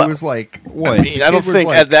 Who Well, was like, what? I mean, The I don't kid was think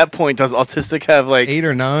like at that point does autistic have like 8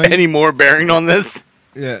 or 9. any more bearing on this.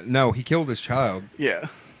 Yeah, no, he killed his child. Yeah.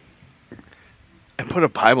 And put a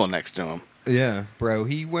Bible next to him. Yeah, bro,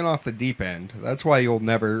 he went off the deep end. That's why you'll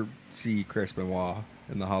never see Chris Benoit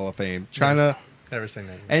in the Hall of Fame. China, Never seen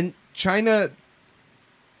that. and China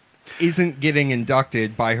isn't getting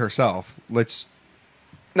inducted by herself. Let's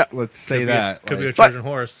say that. Could be a Like, Trojan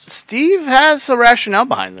horse. Steve has a rationale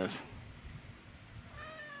behind this.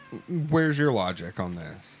 where's your logic on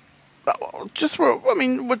this?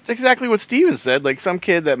 Exactly what Steven said. Like, some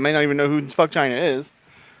kid that may not even know who the fuck China is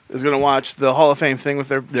going to watch the Hall of Fame thing with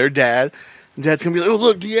their dad. And dad's going to be like, oh,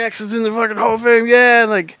 look, DX is in the fucking Hall of Fame. Yeah.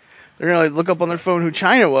 Like, they're going to like look up on their phone who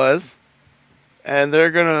China was. And they're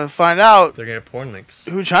going to find out They're going to get porn links.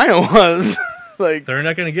 who China was. Like, They're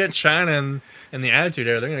not going to get China in the Attitude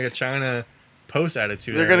Era. They're going to get China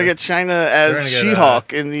post-Attitude they're Era. going to get China They're as gonna get,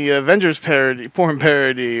 She-Hulk in the Avengers parody, porn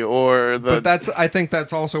parody, or the... But I think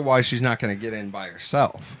that's also why she's not going to get in by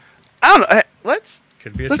herself. I don't know. Hey, let's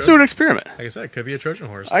Could be a do an Trojan. experiment. Like I said, it could be a Trojan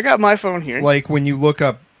horse. I got my phone here. Like when you look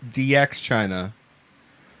up DX China,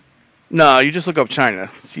 No, you just look up China.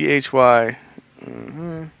 CHY.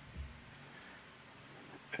 Mm-hmm.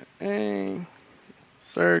 A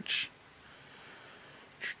search.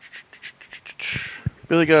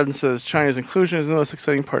 Billy Gunn says China's inclusion is the most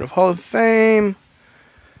exciting part of Hall of Fame.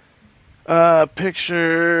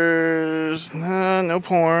 Pictures. No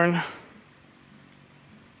porn.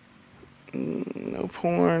 No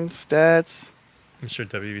porn. Stats. I'm sure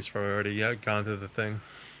WB's probably already gone through the thing.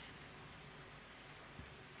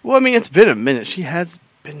 Well, I mean, it's been a minute. She has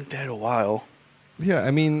been dead a while. yeah,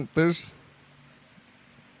 I mean, there's,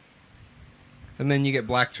 and then you get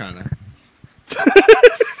Black China.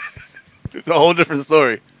 It's a whole different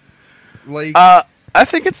story. Like, I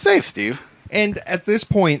think it's safe, Steve. and at this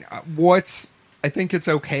point, I think it's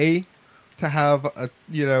okay to have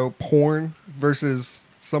porn versus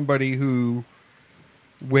somebody who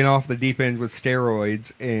went off the deep end with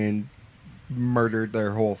steroids and murdered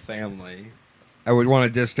their whole family. I would want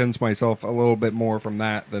to distance myself a little bit more from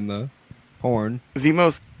that than the porn. The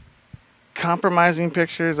most compromising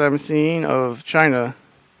pictures I'm seeing of China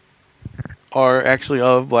are actually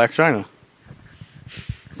of Black China.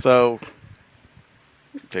 So,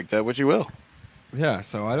 take that what you will. Yeah,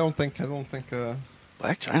 so I don't think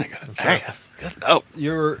Black China got an sure. ass. Good. Oh,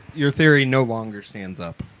 your theory no longer stands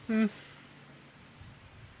up.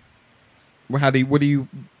 Well, what do you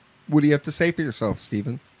have to say for yourself,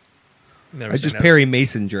 Steven? Never I say just never. Perry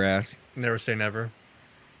Masoned your ass. Never say never.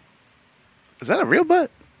 is that a real butt?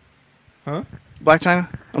 Huh? Black China?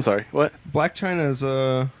 I'm sorry. What? Black China's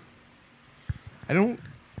I don't.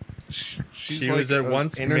 She's She like was at an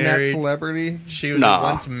once internet married. celebrity. She was Nah.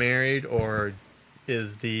 once married, or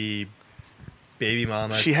is the baby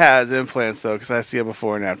mama? She has implants though, because I see a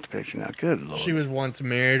before and after picture now. Good lord. She was once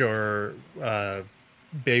married, or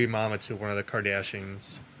baby mama to one of the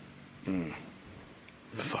Kardashians.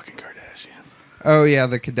 Fucking Kardashians. Oh yeah,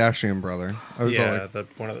 the Kardashian brother. I was all Yeah, like, the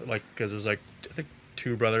one of the, because it was like I think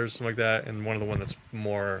two brothers, something like that, and one of the one that's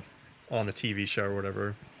more on the TV show or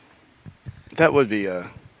whatever. That would be a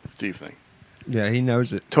Steve thing. yeah, he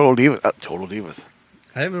knows it. Total Divas. Total Divas.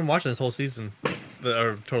 I haven't been watching this whole season.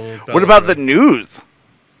 What about the news?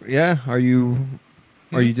 Yeah, are you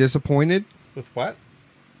disappointed? with what?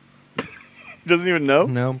 Doesn't even know.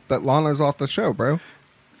 No, that Lana's off the show, bro.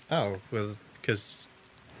 Oh, was because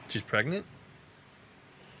she's pregnant?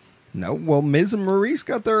 No, well, Miz and Maurice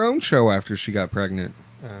got their own show after she got pregnant.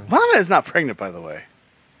 Lana is not pregnant, by the way.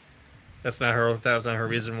 That's not her. That was not her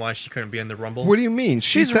reason why she couldn't be in the Rumble. What do you mean?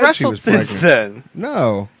 She She's said she wrestled was since pregnant. then.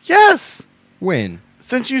 No, Yes. when?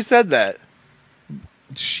 Since you said that.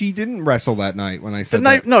 She didn't wrestle that night when I The said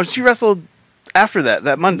night, that. no, she wrestled after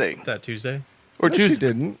that Monday. That Tuesday? Or No, Tuesday. she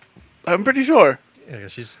didn't. I'm pretty sure. Yeah,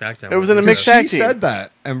 'cause she's SmackDown. It was in a Because mixed she tag team. said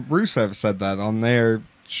that, and Rusev said that on their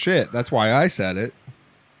shit. That's why I said it.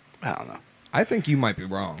 I don't know. I think you might be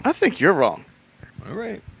wrong. I think you're wrong. All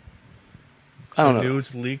right. I don't know.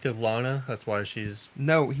 Nudes leaked of Lana. That's why she's.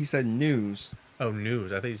 No, he said news. Oh,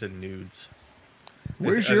 nudes. I think he said nudes.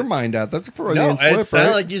 Where's your mind at? That's a Freudian No, slip, it sounded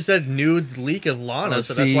right? like you said nudes leak of Lana, Oh,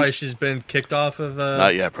 so see. that's why she's been kicked off of.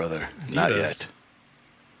 Not yet, brother. Not Divas.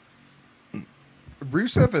 yet.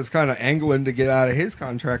 Rusev is kind of angling to get out of his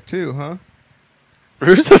contract too, huh?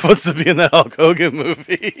 Rusev wants to be in that Hulk Hogan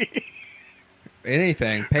movie.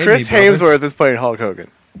 Anything. Pay Chris me, brother. Hemsworth is playing Hulk Hogan.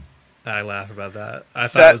 I laugh about that. I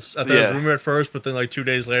thought it was yeah. rumor at first, but then like 2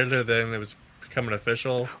 days later, then it was becoming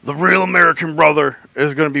official. The real American brother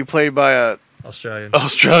is going to be played by a Australian.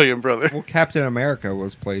 Australian brother. Well, Captain America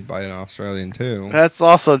was played by an Australian too. That's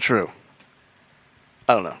also true.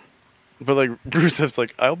 I don't know. But like Rusev's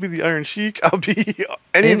like, I'll be the Iron Sheik. I'll be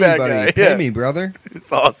any bad guy. Pay Yeah. me, brother.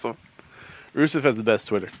 It's awesome. Rusev has the best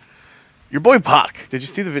Twitter. Your boy Pac. Did you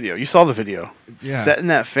see the video? You saw the video. Yeah. Setting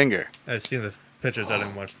that finger. I've seen the pictures. I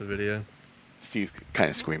didn't watch the video. Steve's kind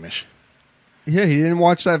of squeamish. Yeah, he didn't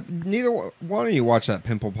watch that. Neither one of you watched that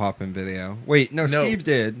pimple popping video. Wait, no, No. Steve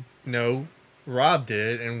did. No, Rob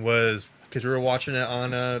did, and was because we were watching it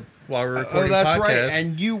on while we were Oh, recording that's podcast. right.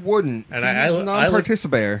 And you wouldn't. And See, I- he's I- a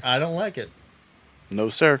non-participator. I don't like it. No,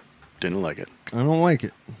 sir. Didn't like it. I don't like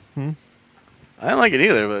it. I didn't like it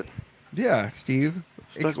either, but Yeah, Steve.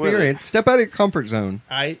 Stuck with it. Experience. Step out of your comfort zone.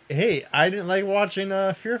 I didn't like watching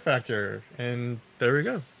Fear Factor, and there we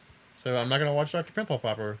go. So I'm not gonna watch Dr. Pimple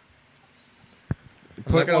Popper.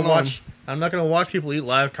 Put one on. I'm not gonna watch people eat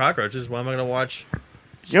live cockroaches. Why am I gonna watch?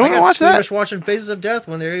 you don't want to watch that? squeamish watching Faces of Death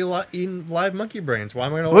when they're eating live monkey brains. Why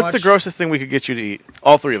am I gonna What's watch? the grossest thing we could get you to eat?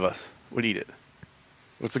 All three of us would eat it.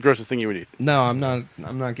 What's the grossest thing you would eat? No, I'm not.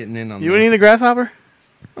 I'm not getting in on. You wouldn't eat a grasshopper?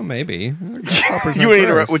 Oh, maybe. Grasshopper's You not wouldn't eat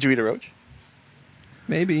a gross. Would you eat a roach?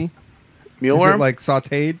 Maybe. Is Mealworm? it like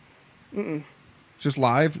sautéed? Just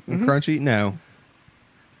live and crunchy? No.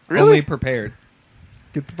 Really? Only prepared.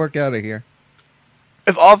 Get the fuck out of here.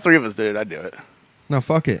 If all three of us did it, I'd do it. No,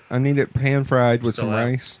 fuck it. I need it pan fried with Still some out.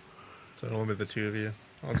 rice. So it'll only be the two of you.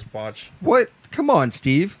 I'll just watch. What? Come on,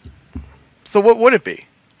 Steve. So what would it be?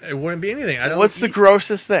 It wouldn't be anything. I don't. What's the eat-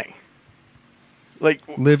 grossest thing? Like,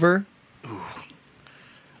 Liver?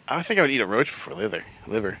 I think I would eat a roach before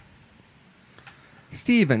liver.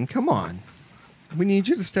 Steven, come on. We need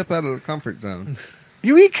you to step out of the comfort zone.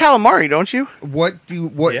 You eat calamari, don't you? What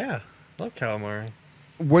Yeah, love calamari.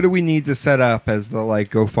 what do we need to set up as the like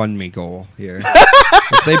GoFundMe goal here?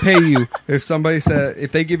 If they pay you,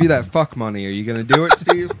 if they give you that fuck money, are you gonna do it,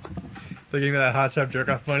 Steve? They give me that hot tub jerk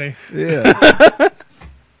off money. Yeah.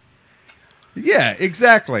 Yeah,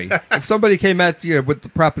 exactly. If somebody came at you with the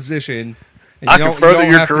proposition, and I you can don't, further you don't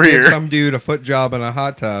your have to career. give some dude a foot job in a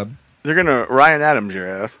hot tub. They're gonna Ryan Adams your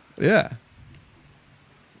ass. Yeah.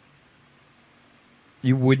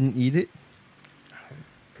 You wouldn't eat it?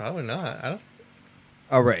 Probably not. I don't.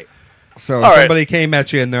 All right. So All right. somebody came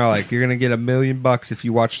at you and they're like, "You're gonna get $1 million if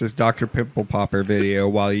you watch this Dr. Pimple Popper video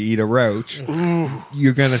while you eat a roach."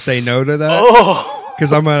 You're gonna say no to that? Oh,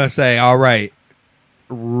 Because I'm gonna say, "All right,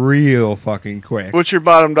 real fucking quick." what's your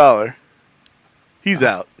bottom dollar? He's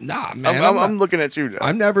out. Nah, man. I'm looking at you now.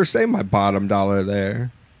 I never say my bottom dollar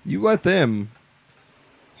there. You let them.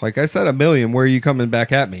 Like I said, $1 million. Where are you coming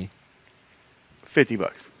back at me?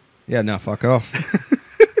 $50. Yeah, no, fuck off.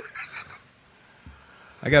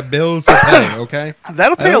 I got bills to pay, okay?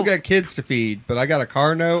 That'll I pay. don't got kids to feed, but I got a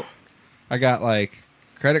car note. I got like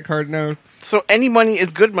credit card notes. So any money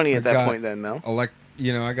is good money I at that got- point, then, Mel.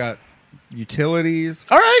 I got utilities.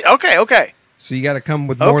 All right. Okay. So you got to come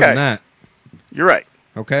with more Okay. than that, You're right.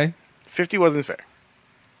 okay? 50 wasn't fair.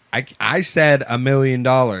 I said $1 million.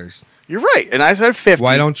 You're right, and I said 50.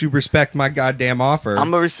 Why don't you respect my goddamn offer?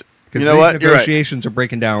 I'm a. Because You know these what? You're right. negotiations are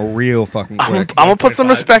breaking down real fucking quick. I'm gonna put some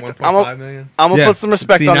respect. I'm 1.5 gonna million. Yeah. put some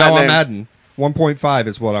respect See, on now that I'm name. adding 1.5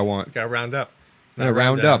 is what I want. Got to round up. Now Not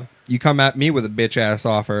round down. up. You come at me with a bitch ass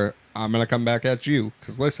offer, I'm gonna come back at you.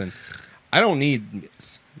 Because listen, I don't need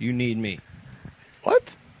this. You need me.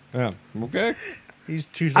 What? Yeah. Okay. He's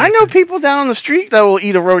too. I know people down on the street that will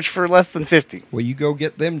eat a roach for less than 50. Well, you go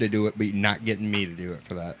get them to do it, but you're not getting me to do it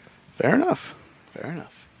for that. Fair enough.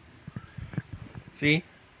 See,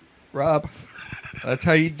 Rob, that's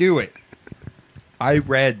how you do it. I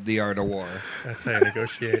read The Art of War. That's how you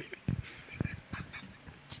negotiate.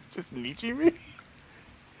 Just Nietzsche me?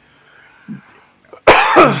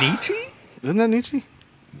 Nietzsche? Isn't that Nietzsche?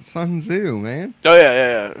 Sun Tzu, man. Oh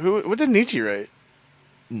yeah. What did Nietzsche write?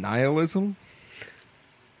 Nihilism.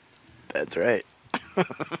 That's right.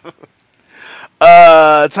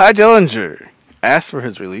 Ty Dillinger asked for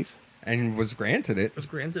his release And was granted it. Was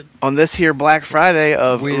granted. on this here Black Friday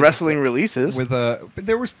of With- wrestling releases. But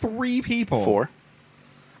there was 3 people. 4.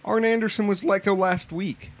 Arn Anderson was let go last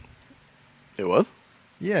week. It was?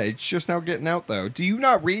 Yeah, it's just now getting out though. Do you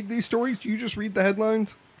not read these stories? Do you just read the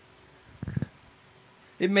headlines?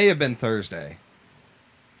 It may have been Thursday.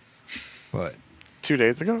 But 2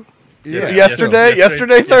 days ago? yeah. Yesterday,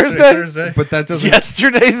 Thursday? But that doesn't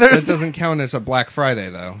Yesterday, Thursday? that doesn't count as a Black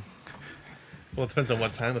Friday though. Well, it depends on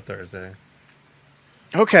what time of Thursday.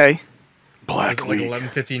 Okay. Was Black it like Week.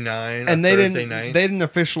 11:59 And on they Thursday didn't night? they didn't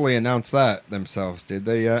officially announce that themselves, did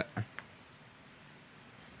they yet?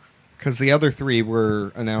 Because the other three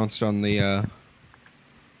were announced on the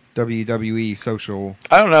WWE social.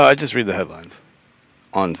 I don't know. I just read the headlines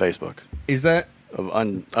on Facebook Is that? of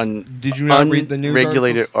Did you not read the news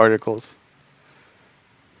unregulated articles?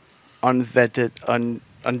 Unvetted, I didn't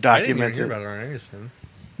even undocumented. hear about it on Anderson.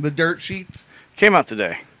 The dirt sheets? Came out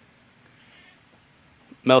today.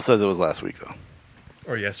 Mel says it was last week though,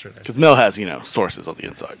 Or yesterday. because Mel has sources on the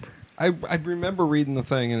inside. I remember reading the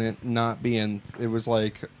thing and it not being. It was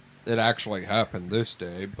like it actually happened this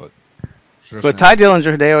day, but. But Ty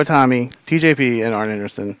Dillinger, Hideo Itami, TJP, and Arn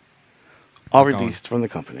Anderson all They're gone. released from the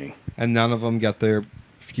company. And none of them got their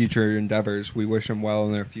future endeavors. We wish them well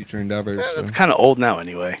in their future endeavors. Yeah, so. that's kind of old now,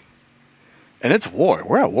 anyway. And it's war.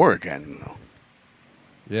 We're at war again. Though.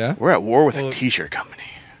 Yeah. We're at war with Well, a T-shirt company.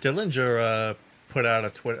 Dillinger put out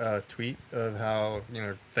a tweet of how,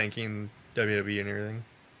 thanking WWE and everything.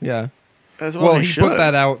 Yeah. As Well, they he should. put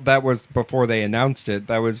that out. That was before they announced it.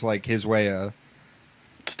 That was like his way of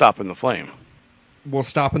Stopping the flame.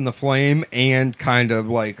 stopping the flame and kind of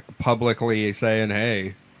like publicly saying,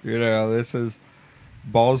 "Hey, this is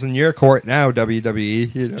balls in your court now,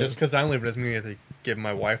 WWE." Just because I don't live doesn't mean I have to give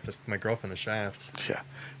my girlfriend a shaft. Yeah.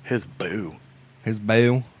 His boo. His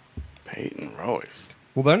boo. Peyton Royce.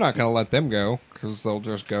 Well, they're not going to let them go because they'll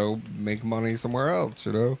just go make money somewhere else.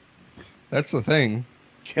 That's the thing.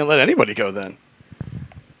 Can't let anybody go then.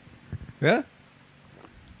 Yeah.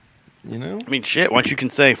 I mean, shit, once you can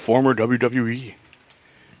say former WWE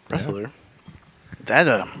wrestler,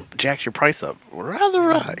 that jacks your price up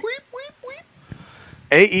rather high. Weep, weep, weep.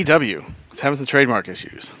 AEW is having some trademark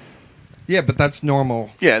issues. Yeah, but that's normal.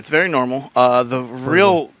 Yeah, it's very normal. The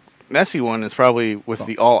real messy one is probably with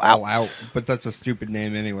the All Out. All Out. But that's a stupid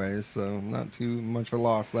name anyways, so not too much of a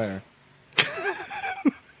loss there.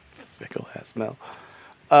 Fickle ass Mel.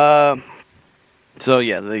 So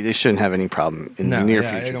yeah, they shouldn't have any problem in the near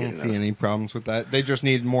future. I don't getting see those. any problems with that. They just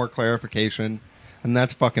need more clarification, and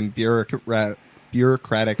that's fucking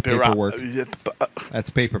bureaucratic paperwork.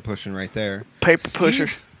 That's paper pushing right there. Paper Steve, pusher.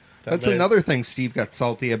 That's another thing Steve got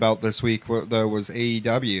salty about this week, though, was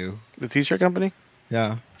AEW. The T-shirt company.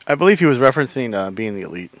 Yeah. I believe he was referencing being the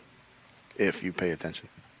elite. If you pay attention.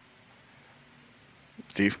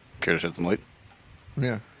 Steve, care to shed some light?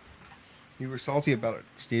 Yeah. You were salty about it,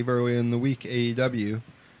 Steve, earlier in the week, AEW.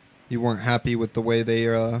 You weren't happy with the way they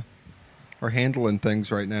are handling things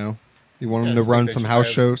right now. You want them to run some house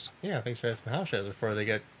shows? Yeah, I think they should have some house shows before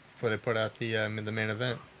they put out the main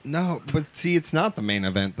event. No, but see, it's not the main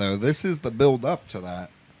event, though. This is the build-up to that.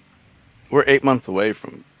 We're 8 months away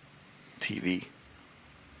from TV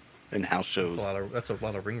and house shows. That's a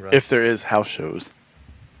lot of ring rust. If there is house shows.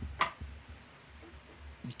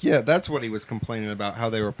 Yeah, that's what he was complaining about, how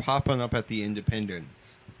they were popping up at the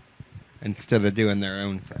independents instead of doing their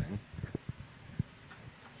own thing.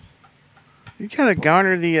 You kind of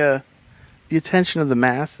garner the attention of the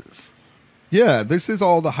masses. Yeah, this is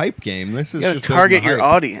all the hype game. This is You got to just target building the your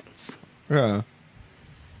hype. audience. Yeah,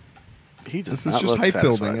 He does this is not just look hype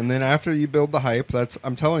satisfied. building, and then after you build the hype,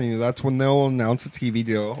 I'm telling you, that's when they'll announce a TV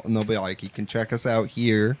deal, and they'll be like, "You can check us out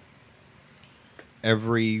here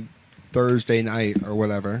every Thursday night or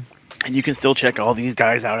whatever." And you can still check all these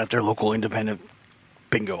guys out at their local independent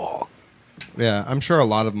bingo hall. Yeah, I'm sure a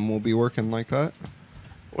lot of them will be working like that.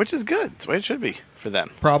 Which is good. It's the way it should be for them.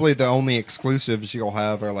 Probably the only exclusives you'll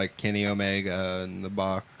have are like Kenny Omega and the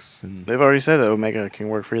Bucks and They've already said that Omega can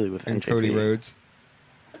work freely with NJP. Cody Rhodes.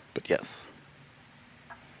 But yes.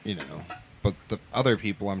 But the other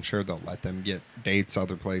people, I'm sure they'll let them get dates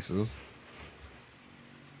other places.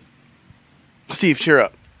 Steve, cheer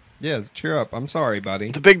up. Yeah, cheer up. I'm sorry,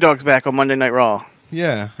 buddy. The big dog's back on Monday Night Raw.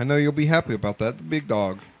 Yeah, I know you'll be happy about that. The big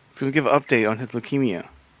dog. He's going to give an update on his leukemia.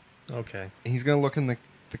 Okay. He's going to look in the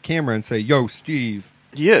camera and say, "Yo, Steve,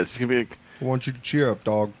 He is. He's going to be like, I want you to cheer up,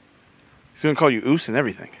 dog. he's going to call you Oos and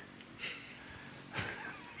everything.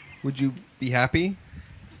 Would you be happy?"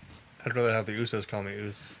 I'd rather have the Usos call me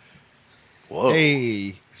Us. Whoa.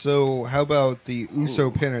 Hey, so how about the Uso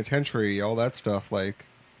Penitentiary, all that stuff, like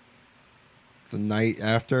the night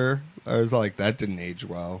after? I was like, that didn't age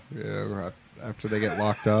well, after they get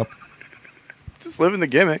locked up Just living the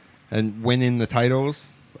gimmick. and winning the titles.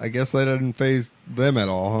 I guess that didn't faze them at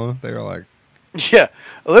all, huh? They were like, Yeah.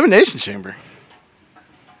 Elimination Chamber.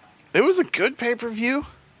 It was a good pay-per-view,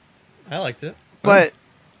 I liked it. but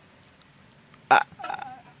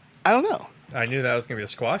don't know. I knew that was going to be a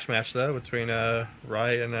squash match, though, between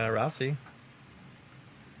Riot and Rousey.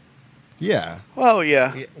 Yeah. Well,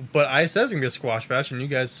 yeah. Yeah, but I said it was going to be a squash match, and you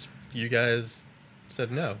guys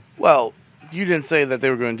said no. Well, you didn't say that they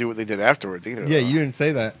were going to do what they did afterwards either. Yeah, you didn't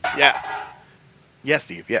say that. Yeah. Yes,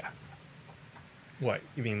 Steve, yeah. What,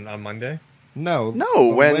 you mean on Monday? No. No,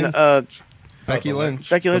 when Becky Lynch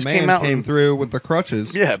came out came and, through with the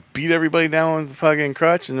crutches. yeah, beat everybody down with the fucking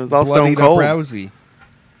crutch, and it was all Bloodied Stone Cold. up Rousey.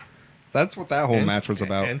 That's what that whole match was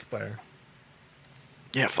about. And Flair.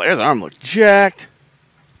 Yeah, Flair's arm looked jacked.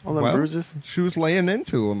 All them bruises. She was laying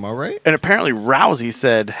into him, all right? And apparently Rousey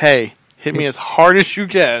said, hey, hit me as hard as you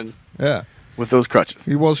can Yeah. with those crutches.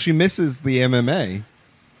 Well, she misses the MMA.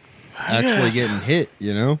 Actually Yes. getting hit,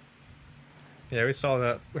 you know? Yeah, we saw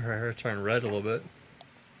that her hair turn red a little bit.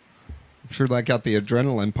 I'm sure that got the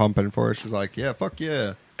adrenaline pumping for her. She's like, yeah, fuck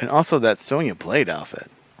yeah. And also that Sonya Blade outfit.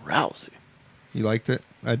 Rousey. You liked it?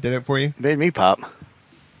 I did it for you? Made me pop.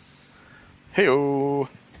 Hey-o.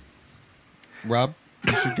 Rob,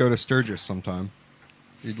 you should go to Sturgis sometime.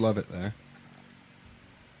 You'd love it there.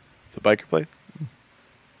 The biker place?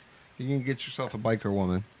 You can get yourself a biker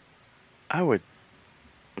woman. I would...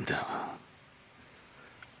 No.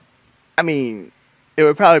 I mean, it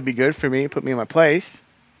would probably be good for me, put me in my place.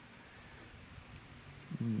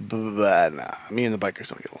 But nah, me and the bikers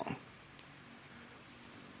don't get along.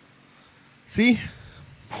 See?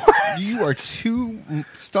 You are too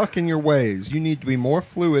stuck in your ways. You need to be more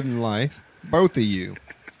fluid in life. Both of you.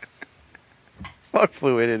 Fuck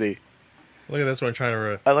fluidity. Look at this one trying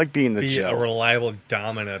to I like being the be Joe. a reliable,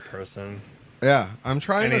 dominant person. Yeah, I'm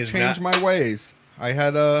trying And to he's change not- my ways. I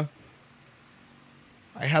had a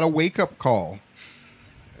wake-up call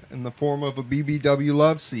in the form of a BBW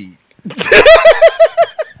love seat.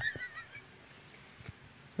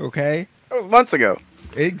 Okay? That was months ago.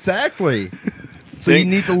 Exactly. So you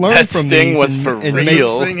need to learn that from sting these was and, for and real. make-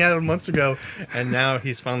 This thing happened months ago, and now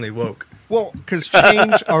he's finally woke. well, because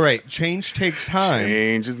change. All right, change takes time.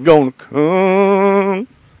 Change is gonna come.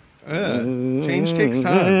 Change takes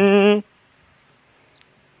time.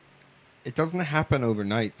 It doesn't happen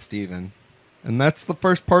overnight, Steven. And that's the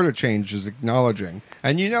first part of change, is acknowledging.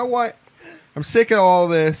 And you know what? I'm sick of all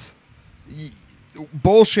this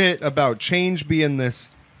bullshit about change being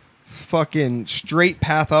this fucking straight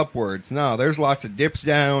path upwards. No, there's lots of dips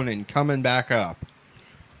down and coming back up.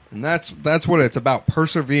 And that's what it's about,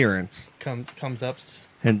 perseverance. Comes ups.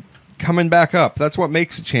 And coming back up. That's what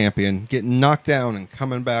makes a champion, getting knocked down and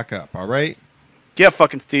coming back up, all right? Yeah,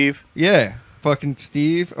 fucking Steve. Yeah, fucking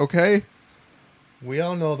Steve, okay? We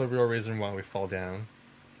all know the real reason why we fall down.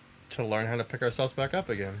 To learn how to pick ourselves back up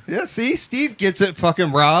again. Yeah, see? Steve gets it,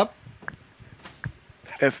 fucking Rob.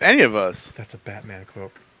 If any of us, That's a Batman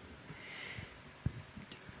quote.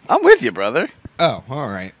 I'm with you, brother. Oh, all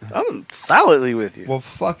right. I'm solidly with you. Well,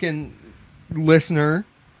 fucking listener,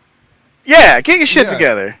 Yeah, get your shit Yeah.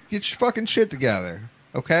 together. get your fucking shit together,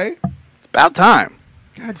 okay? It's about time.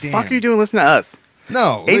 God damn. Fuck are you doing listening to us?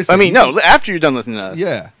 No, I listen, mean, no, after you're done listening to us.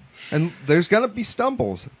 Yeah, and there's gonna be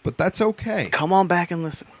stumbles, but that's okay. Come on back and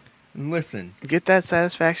listen. And listen, Get that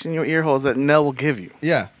satisfaction in your ear holes that Nell will give you.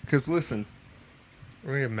 yeah, because listen,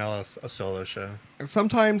 We're going to give Mel a solo show.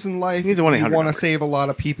 sometimes in life He needs a you 1-800 want to number. save a lot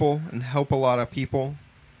of people and help a lot of people,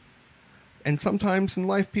 and sometimes in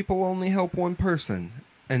life people only help one person.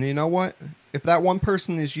 And you know what? If that one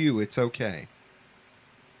person is you, it's okay.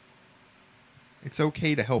 It's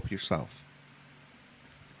okay to help yourself.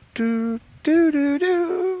 Do, do, do,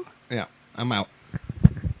 do. Yeah, I'm out.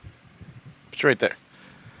 It's right there.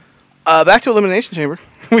 Back to Elimination Chamber.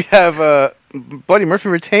 We have Buddy Murphy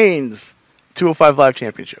retains 205 Live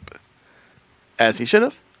Championship. As he should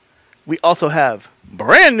have. We also have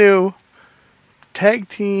brand new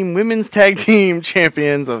women's tag team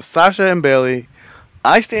champions of Sasha and Bailey.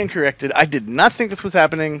 I stand corrected. I did not think this was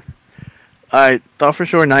happening. I thought for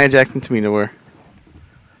sure Nia Jax and Tamina were.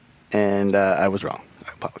 And I was wrong.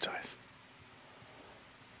 I apologize.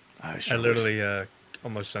 I literally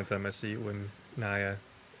almost jumped on my seat when Nia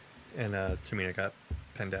and Tamina got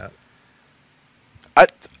pinned out.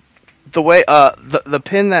 The way the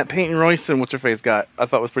pin that Peyton Royce and what's her face got, I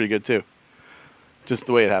thought was pretty good too. Just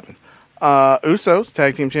the way it happened. Usos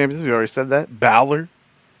tag team champions. We already said that. Balor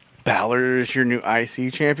is your new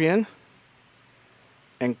IC champion.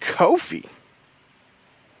 And Kofi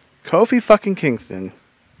fucking Kingston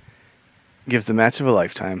gives the match of a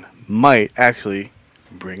lifetime. Might actually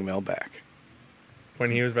bring Mel back.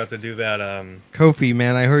 When he was about to do that, Kofi,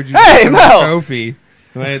 man, I heard you Hey, talking about Mel! Kofi.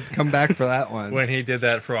 I had to come back for that one. when he did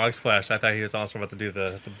that frog splash, I thought he was also about to do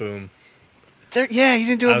the boom. Yeah, you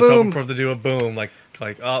didn't do I a was hoping boom. for him to do a boom, like,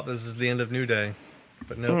 oh, this is the end of New Day.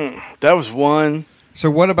 But no. That was one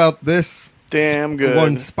So what about this damn good.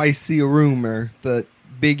 one spicy rumor that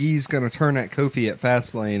Big E's going to turn at Kofi at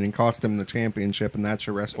Fastlane and cost him the championship, and that's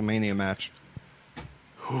your WrestleMania match?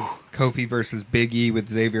 Kofi versus Big E with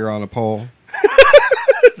Xavier on a pole.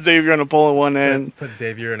 Xavier on the pole at one end. Put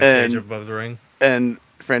Xavier in a cage above the ring. And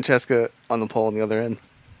Francesca on the pole on the other end.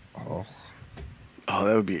 Oh. Oh,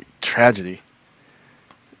 that would be a tragedy.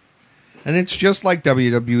 And it's just like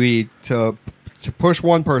WWE, to push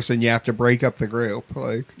one person, you have to break up the group.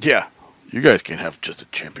 Like, Yeah. You guys can't have just a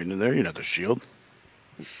champion in there. You're not the Shield.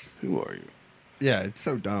 Who are you? yeah, it's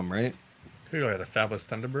so dumb, right? Who are the Fabulous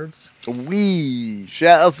Thunderbirds? We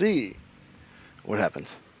shall see what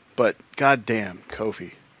happens. But goddamn,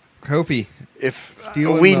 Kofi. Kofi. If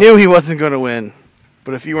Stealing we the- knew he wasn't going to win,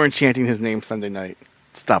 but if you weren't chanting his name Sunday night,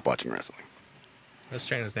 stop watching wrestling. Let's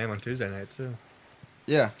change his name on Tuesday night, too.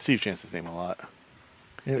 Yeah. Steve chants his name a lot.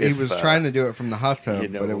 He If, was trying to do it from the hot tub, you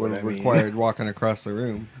know but it would what have I mean. required walking across the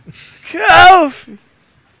room. Kofi!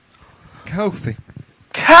 Kofi.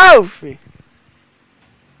 Kofi!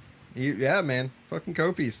 Yeah, man. Fucking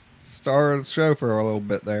Kofi's star of the show for a little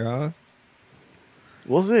bit there, huh?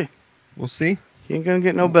 We'll see. We'll see. He ain't going to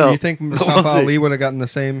get no belt. Do you think Mustafa Ali would have gotten the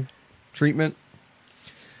same treatment?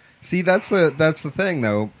 See, that's the thing,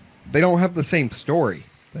 though. They don't have the same story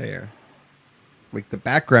there. Like, the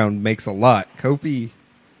background makes a lot. Kofi...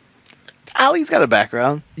 Ali's got a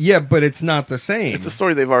background. Yeah, but it's not the same. It's a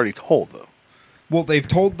story they've already told, though. Well, they've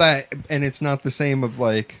told that, and it's not the same of,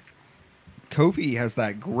 like... Kofi has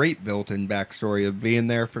that great built-in backstory of being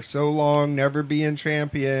there for so long, never being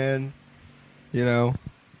champion. You know?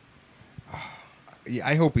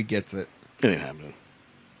 I hope he gets it. It ain't happening.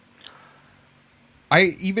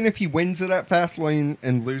 Even if he wins it at Fastlane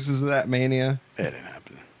and loses it at Mania... It ain't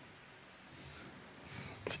happening.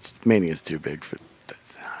 Mania's too big for...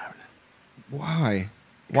 Why?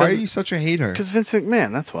 Why are you such a hater? Because Vince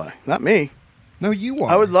McMahon, that's why. Not me. No, you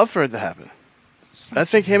are. I would love for it to happen. I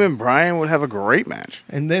think him and Bryan would have a great match.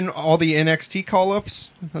 And then all the NXT call-ups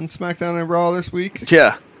on SmackDown and Raw this week.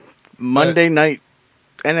 Yeah. Monday night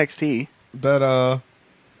NXT. That, I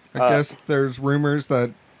guess there's rumors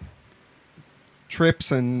that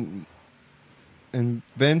Trips and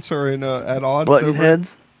Vince are at odds Button over...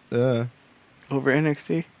 heads Over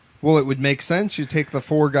NXT. Well, it would make sense. You take the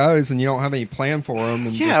 4 guys and you don't have any plan for them.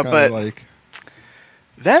 And Yeah, just but like,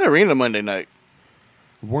 that arena Monday night,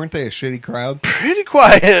 weren't they a shitty crowd? pretty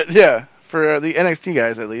quiet. Yeah, for the NXT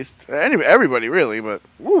guys at least. Anyway, everybody really, but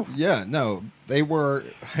woo. Yeah, no, they were.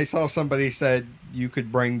 I saw somebody said you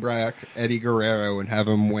could bring back Eddie Guerrero and have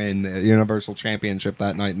him win the Universal Championship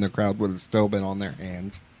that night, and the crowd would have still been on their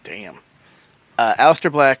hands. Damn.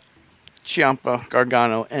 Aleister Black, Ciampa,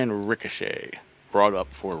 Gargano, and Ricochet brought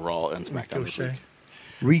up for Raw and SmackDown this week.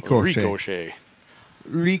 Ricochet.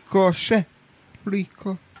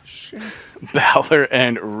 Balor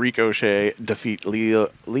and Ricochet defeat Leo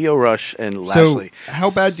Rush and Lashley. So,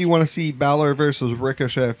 how bad do you want to see Balor versus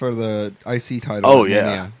Ricochet for the IC title? Oh, at yeah.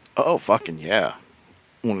 Mania? Oh, fucking yeah.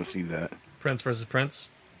 Want to see that. Prince versus Prince.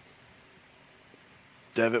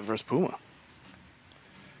 Devitt versus Puma.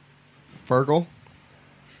 Fergal?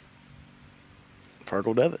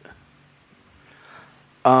 Fargo Devitt.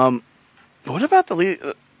 What about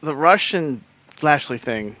the Rush and Lashley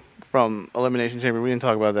thing from Elimination Chamber? We didn't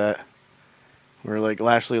talk about that. Where like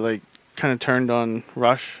Lashley like kind of turned on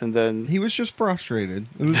Rush and then He was just frustrated.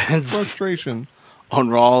 It was frustration. on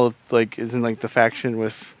Raw like is in like the faction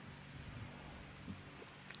with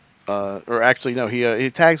or actually no he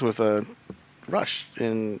tags with Rush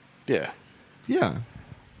and yeah. Yeah.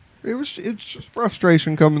 It's just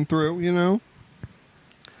frustration coming through, you know?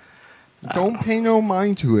 Don't pay no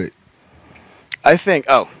mind to it. I think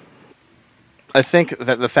that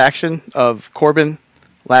the faction of Corbin,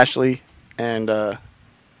 Lashley, and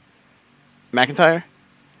McIntyre,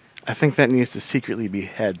 I think that needs to secretly be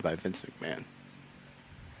head by Vince McMahon.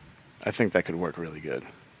 I think that could work really good.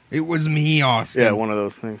 It was me, Austin. Yeah, one of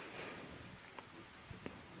those things.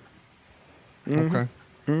 Okay.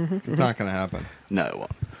 It's not going to happen. No, it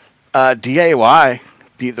won't. DAY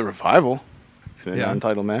beat the Revival in a Yeah.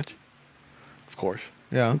 non-title match. Of course.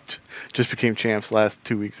 Yeah. Just became champs last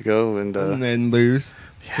 2 weeks ago. And then lose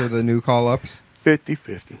to the new call-ups.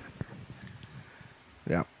 50-50.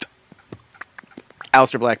 Yeah.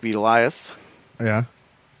 Aleister Black beat Elias. Yeah.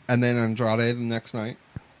 And then Andrade the next night.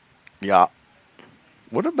 Yeah.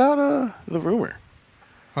 What about the rumor?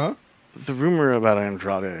 Huh? The rumor about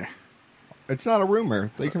Andrade. It's not a rumor.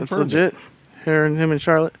 They It's confirmed legit. Him and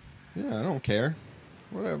Charlotte. it. Yeah, I don't care.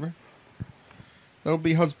 Whatever. That'll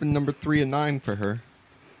be husband number 3 and 9 for her.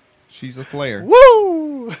 She's a Flair.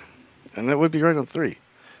 Woo! And that would be right on 3.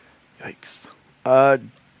 Yikes.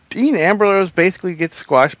 Dean Ambrose basically gets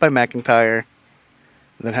squashed by McIntyre.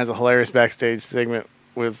 And then has a hilarious backstage segment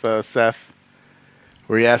with Seth.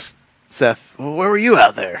 Where he asks Seth, well, where were you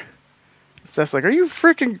out there? Seth's like, are you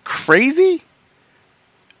freaking crazy?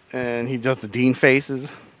 And he does the Dean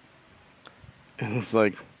faces. And it's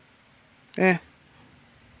like, eh.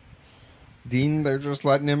 Dean, they're just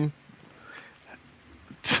letting him,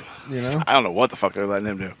 you know? I don't know what the fuck they're letting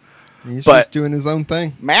him do. He's But- just doing his own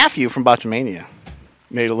thing. Matthew from Botchamania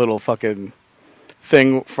made a little fucking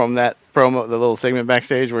thing from that promo, the little segment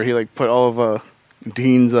backstage where he like put all of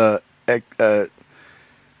Dean's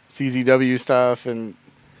CZW stuff and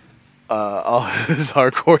all his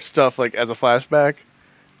hardcore stuff like as a flashback.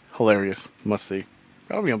 Hilarious. Must see.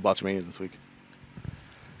 Probably on Botchamania this week.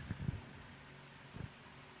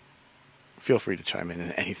 Feel free to chime in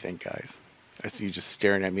on anything, guys. I see you just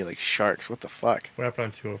staring at me like sharks. What the fuck? What happened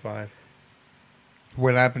on 205?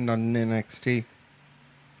 What happened on NXT?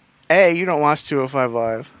 Hey, you don't watch 205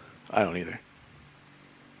 Live. I don't either.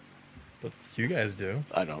 But you guys do.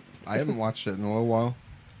 I don't. I haven't watched it in a little while.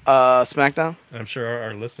 SmackDown? And I'm sure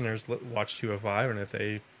our listeners watch 205, and if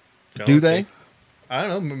they don't... Do they? I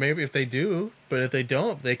don't know. Maybe if they do. But if they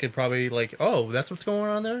don't, they could probably like, oh, that's what's going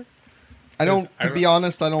on there? I don't, to be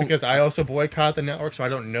honest, I don't. Because I also boycott the network, so I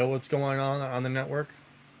don't know what's going on the network.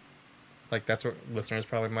 Like, that's what listeners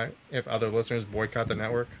probably might... If other listeners boycott the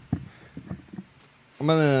network. I'm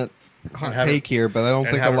going to hot take here, but I don't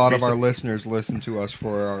think a lot of our listeners listen to us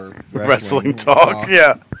for our Wrestling talk.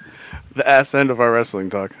 Yeah. The ass end of our wrestling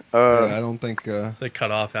talk. I don't think... They cut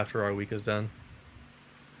off after our week is done.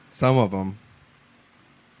 Some of them.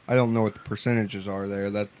 I don't know what the percentages are there.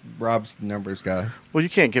 That Rob's the numbers guy. Well, you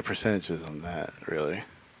can't get percentages on that, really.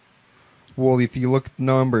 Well, if you look at the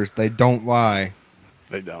numbers, they don't lie.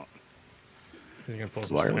 They don't. He's going to pull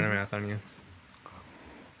some Why? Santa math on you.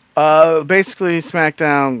 Basically,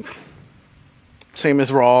 SmackDown, same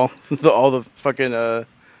as Raw. All the fucking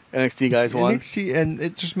NXT guys won. NXT, and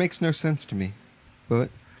it just makes no sense to me. But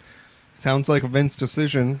sounds like a Vince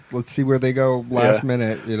decision. Let's see where they go last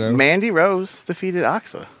minute, you know. Mandy Rose defeated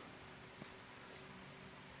Asuka.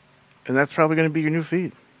 And that's probably going to be your new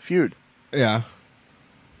feud. Yeah.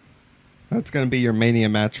 That's going to be your Mania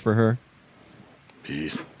match for her.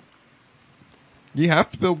 Peace. You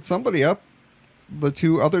have to build somebody up.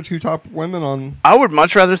 The other two top women on... I would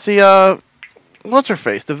much rather see, what's her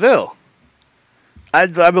face? DeVille. I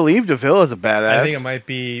believe DeVille is a badass. I think it might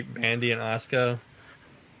be Mandy and Asuka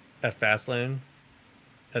at Fastlane.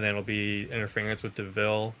 And then it'll be interference with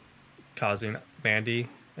DeVille causing Mandy.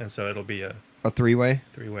 And so it'll be a three-way?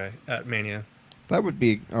 Three-way at Mania. That would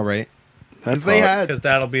be all right. That's Because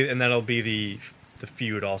that'll be the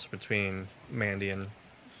feud also between Mandy and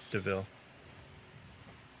DeVille.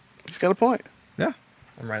 He's got a point. Yeah.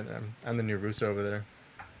 I'm the new Russo over there.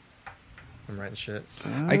 I'm writing shit.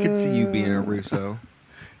 I could see you being a Russo.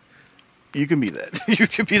 You can be that. You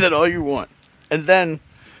can be that all you want. And then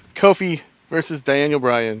Kofi versus Daniel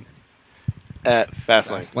Bryan at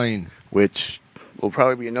Fastlane. Which will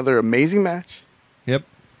probably be another amazing match. Yep.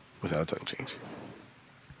 Without a title change.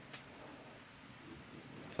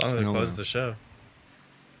 As long as it closes the show.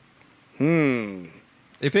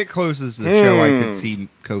 If it closes the show, I could see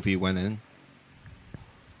Kofi winning.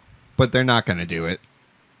 But they're not going to do it.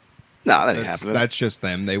 No, that ain't happening. That's just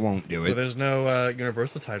them. They won't do So it. there's no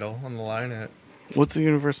Universal title on the line at... What's the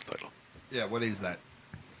Universal title? Yeah, what is that?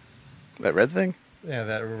 That red thing? Yeah,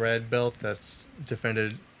 that red belt that's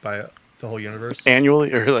defended by the whole universe.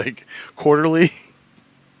 Annually or like quarterly?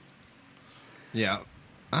 Yeah.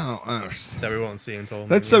 I don't that we won't see until...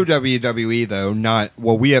 That's so WWE, though. Not,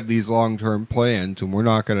 well, we have these long-term plans, and we're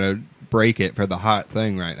not going to break it for the hot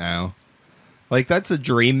thing right now. Like, that's a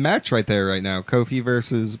dream match right there right now. Kofi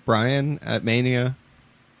versus Bryan at Mania.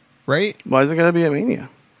 Right? Why is it going to be at Mania?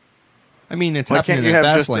 I mean, it's Why happening can't you at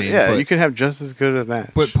have Fastlane. you can have just as good a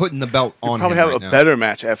match. But putting the belt you on probably him have right a now. better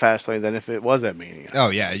match at Fastlane than if it was at Mania.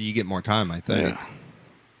 Oh, yeah, you get more time, I think. Yeah.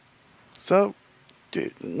 So,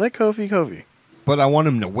 dude, let Kofi. But I want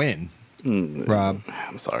him to win, Rob.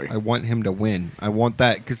 I'm sorry. I want him to win. I want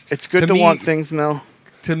that, because... It's good to want things, Mel.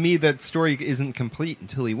 To me, that story isn't complete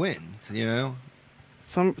until he wins, you know?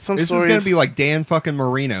 Some This stories... is going to be like Dan fucking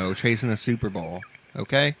Marino chasing a Super Bowl,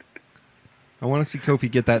 okay? I want to see Kofi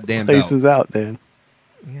get that damn belt. Laces out, Dan.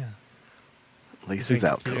 Yeah. Laces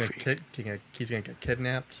out, Kofi. He's going to get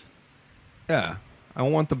kidnapped. Yeah. I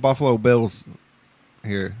want the Buffalo Bills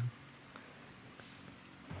here.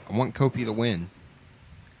 I want Kofi to win.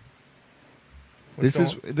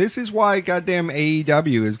 This is why goddamn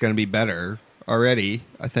AEW is going to be better already,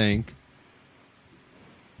 I think.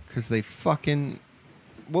 Because they fucking...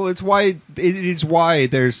 Well, it is why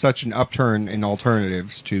there's such an upturn in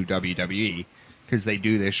alternatives to WWE. Because they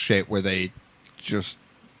do this shit where they just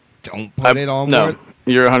don't put it on. No,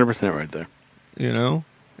 you're 100% right there. You know?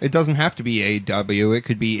 It doesn't have to be AEW. It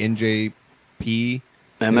could be NJP.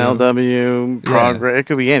 MLW, Progress. It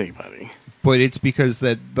could be anybody. But it's because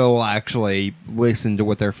that they'll actually listen to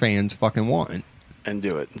what their fans fucking want. And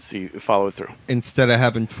do it and follow it through. Instead of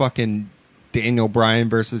having fucking Daniel Bryan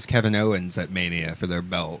versus Kevin Owens at Mania for their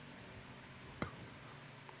belt.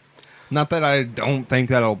 Not that I don't think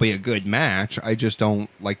that'll be a good match. I just don't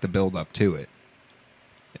like the build up to it.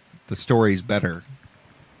 The story's better.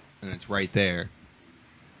 And it's right there.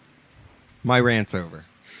 My rant's over.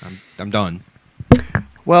 I'm done.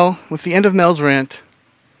 Well, with the end of Mel's rant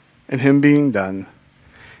and him being done,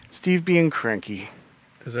 Steve being cranky.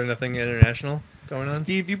 Is there nothing international going on?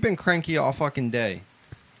 Steve, you've been cranky all fucking day.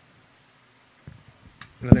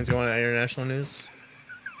 Nothing's going on in international news?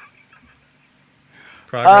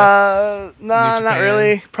 Progress? Nah, not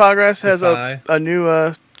really. Progress has a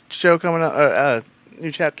new show coming out, a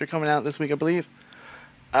new chapter coming out this week, I believe.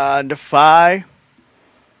 Defy.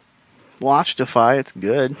 Watch Defy, it's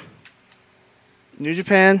good. New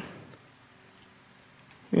Japan.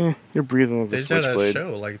 You're breathing with the Switchblade. They did a switchblade.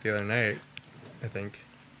 show like the other night, I think.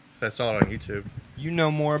 'Cause I saw it on YouTube. You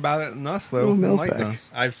know more about it than us, though. Oh, Mel's Like back.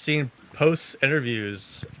 us. I've seen post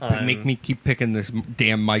interviews on... They make me keep picking this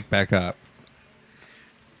damn mic back up.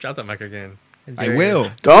 Drop that mic again. I will.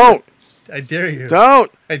 You. Don't! I dare you.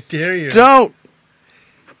 Don't! I dare you. Don't!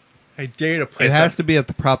 I dare you to play It has to be at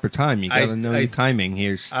the proper time. You gotta know the timing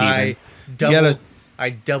here, Steven. I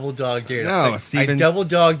double dog dare you. No, Steven. I double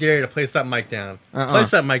dog dare you to place that mic down. Place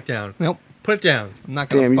that mic down. Nope. Put it down. I'm not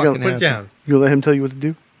gonna Damn, fucking Put it down. You gonna let him tell you what to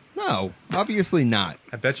do? No, obviously not.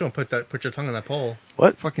 I bet you won't put your tongue on that pole.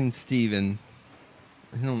 What? Fucking Steven.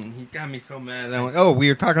 He got me so mad. We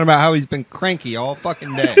were talking about how he's been cranky all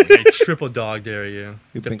fucking day. I triple dog dare you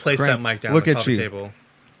You've to been place that mic down Look on at top you. of the table.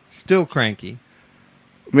 Still cranky.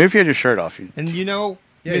 Maybe if you had your shirt off. And you know,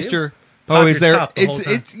 Yeah, Mr. Pop is your there? top the whole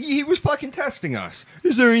time. He was fucking testing us.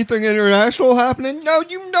 Is there anything international happening? No,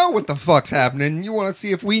 you know what the fuck's happening. You want to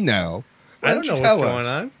see if we know. I don't know what's going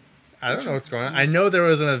on. I don't know what's going on. I know there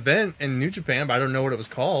was an event in New Japan, but I don't know what it was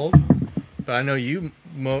called. But I know you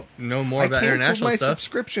know more about I canceled international my stuff.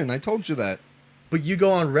 subscription. I told you that. But you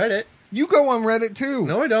go on Reddit. You go on Reddit too.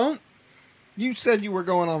 No, I don't. You said you were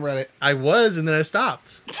going on Reddit. I was, and then I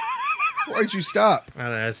stopped. Why'd you stop? I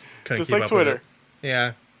don't know, I just couldn't Just keep like up Twitter. with it.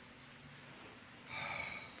 Yeah.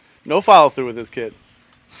 No follow through with this kid.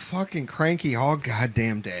 Fucking cranky all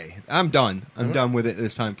goddamn day. I'm done. I'm done with it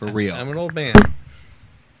this time for real. I'm an old man.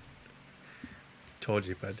 Told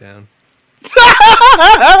you, put down.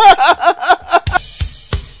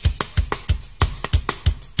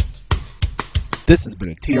 This has been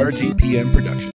a TRGPN production.